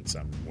sustain in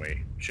some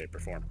way, shape, or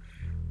form.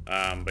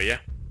 But yeah,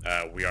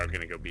 we are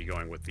gonna be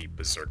going with the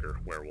Berserker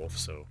werewolf.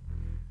 So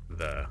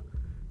the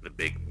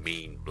big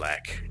mean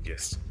black,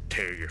 just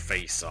tear your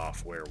face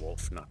off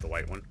werewolf, not the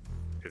white one,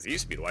 because it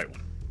used to be the white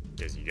one,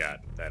 because you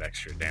got that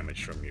extra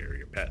damage from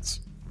your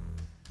pets.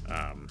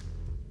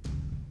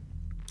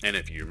 And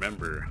if you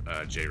remember,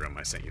 J-Rum,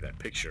 I sent you that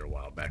picture a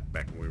while back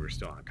when we were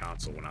still on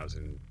console, when I was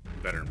in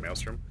Veteran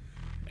Maelstrom,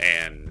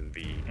 and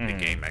the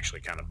game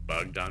actually kind of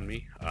bugged on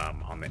me.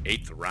 On the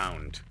 8th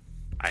round,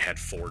 I had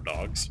 4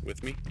 dogs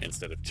with me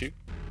instead of 2,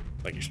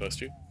 like you're supposed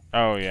to.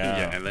 Oh, yeah.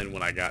 Yeah, and then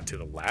when I got to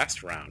the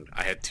last round,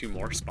 I had 2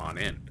 more spawn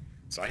in.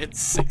 So I had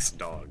 6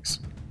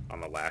 dogs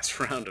on the last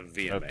round of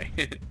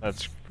VMA.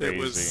 That's crazy. It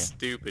was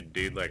stupid,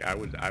 dude. Like, I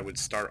would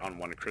start on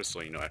 1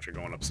 crystal, after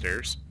going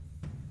upstairs.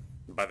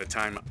 By the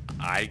time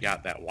I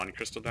got that 1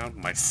 crystal down,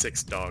 my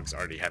 6 dogs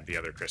already had the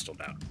other crystal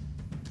down.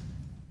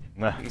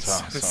 That's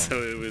awesome.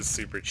 So it was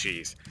super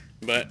cheese.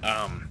 But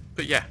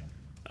yeah,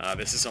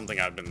 this is something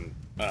I've been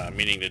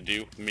meaning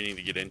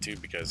to get into,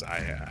 because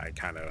I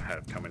kind of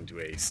have come into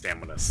a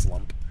stamina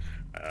slump.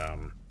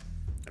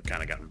 I've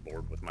kind of gotten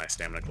bored with my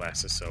stamina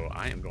classes, so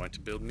I am going to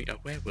build me a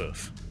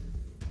werewolf.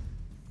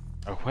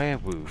 A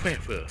werewolf.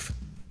 Werewolf.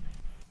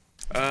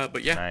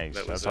 But yeah,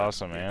 Nice. That's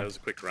awesome, man. That was a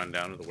quick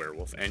rundown of the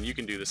werewolf, and you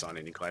can do this on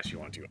any class you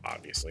want to.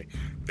 Obviously,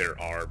 there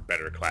are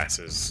better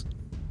classes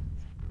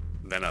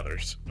than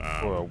others.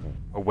 For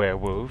a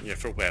werewolf. Yeah,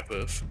 for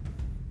werewolf.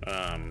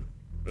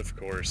 Of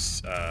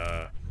course,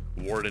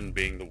 Warden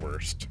being the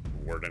worst.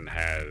 Warden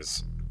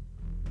has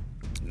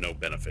no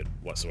benefit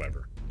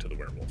whatsoever to the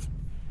werewolf.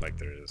 Like,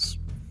 there is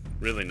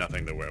really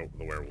nothing the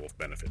werewolf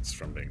benefits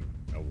from being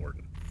a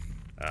Warden.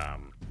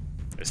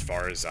 As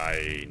far as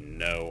I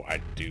know,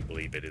 I do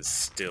believe it is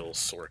still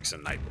Sorks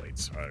and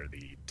Nightblades are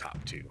the top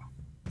 2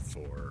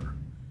 for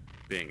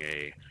being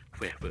a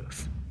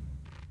werewolf.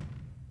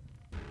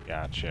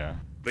 Gotcha.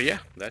 But yeah,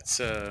 that's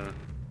it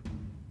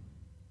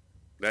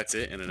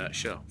in a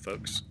nutshell,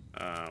 folks.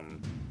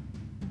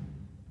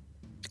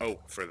 Oh,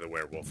 for the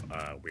werewolf,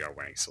 we are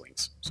wearing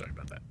slings. Sorry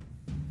about that.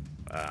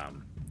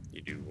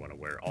 You do want to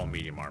wear all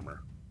medium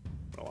armor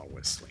along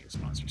with slings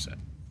monster set.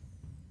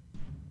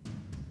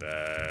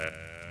 But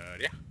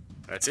yeah,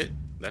 that's it.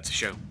 That's a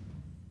show.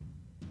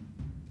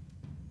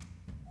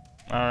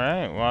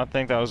 Alright, well, I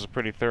think that was a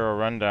pretty thorough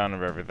rundown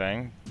of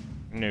everything.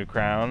 New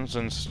crowns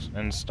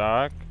in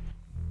stock.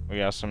 We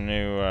got some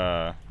new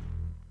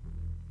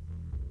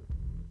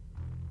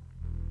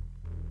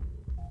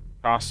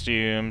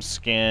costumes,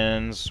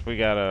 skins. We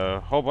got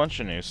a whole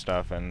bunch of new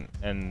stuff in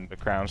the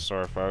Crown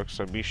store, folks,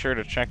 so be sure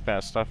to check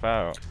that stuff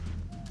out.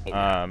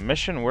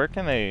 Mission, where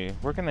can they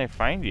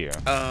find you?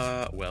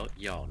 Well,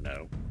 y'all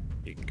know.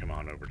 You can come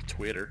on over to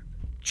Twitter.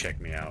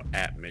 Check me out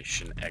at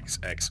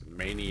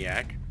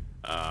MissionXXManiac.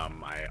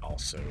 I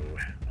also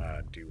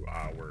do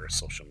our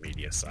social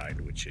media side,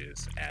 which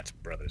is at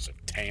Brothers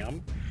of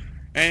Tam.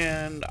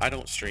 And I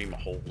don't stream a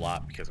whole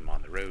lot because I'm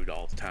on the road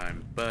all the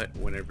time, but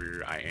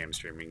whenever I am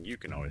streaming, you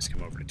can always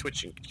come over to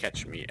Twitch and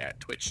catch me at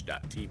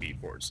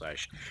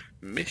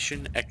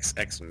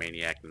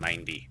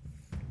twitch.tv/MissionXXManiac90.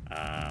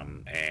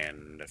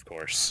 And of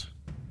course,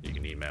 you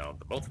can email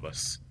the both of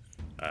us,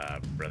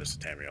 Brothers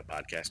of Tamriel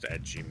Podcast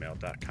at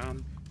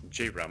gmail.com.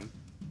 J-Rum,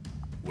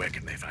 where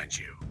can they find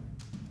you?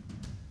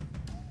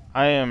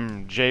 I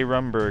am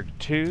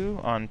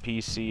JRumberg2 on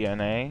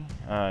PCNA.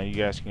 You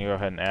guys can go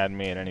ahead and add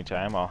me at any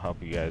time. I'll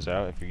help you guys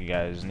out if you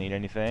guys need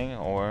anything,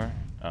 or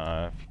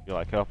if you feel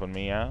like helping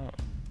me out,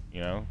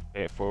 pay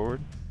it forward.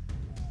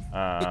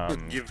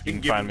 You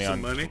can find me on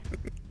money.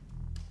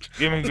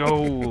 Give me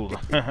gold.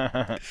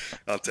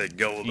 I'll take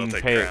gold. I'll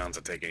take crowns.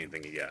 I'll take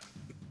anything you got.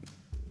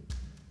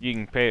 You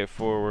can pay it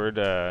forward.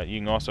 You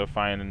can also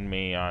find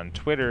me on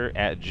Twitter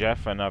at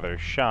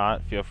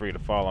JeffAnotherShot. Feel free to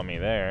follow me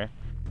there.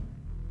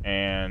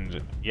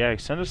 And yeah,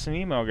 send us an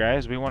email,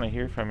 guys. We want to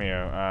hear from you.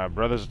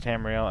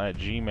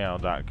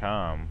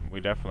 brothersoftamriel@gmail.com. We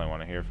definitely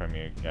want to hear from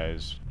you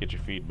guys. Get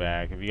your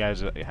feedback. If you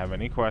guys have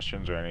any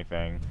questions or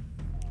anything,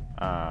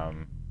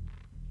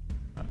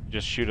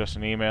 just shoot us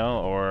an email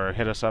or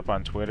hit us up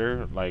on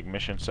Twitter. Like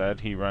Mission said,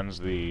 he runs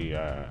the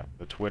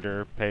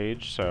Twitter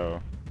page,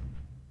 so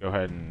go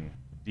ahead and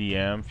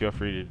DM. Feel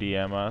free to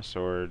DM us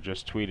or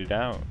just tweet it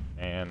out.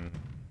 And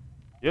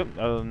yep,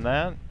 other than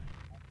that,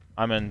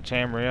 I'm in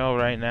Tamriel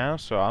right now,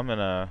 so I'm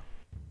gonna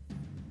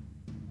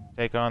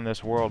take on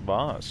this world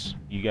boss.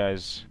 You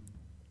guys,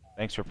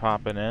 thanks for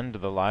popping in to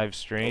the live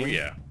stream. Oh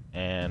yeah.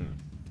 And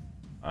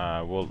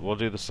we'll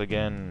do this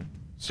again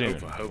soon.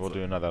 Hopefully. We'll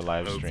do another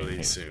live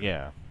Hopefully stream. soon.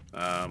 Yeah.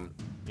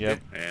 Yep.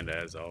 And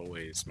as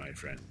always, my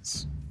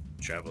friends,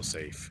 travel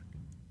safe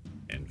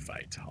and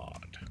fight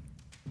hard.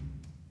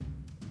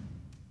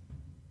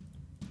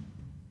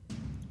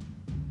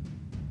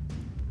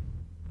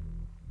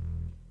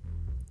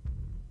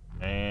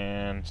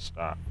 And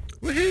stop.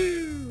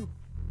 Woohoo!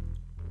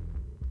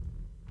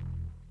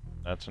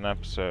 That's an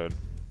episode.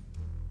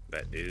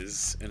 That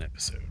is an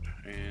episode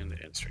and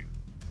end stream.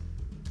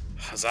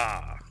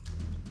 Huzzah!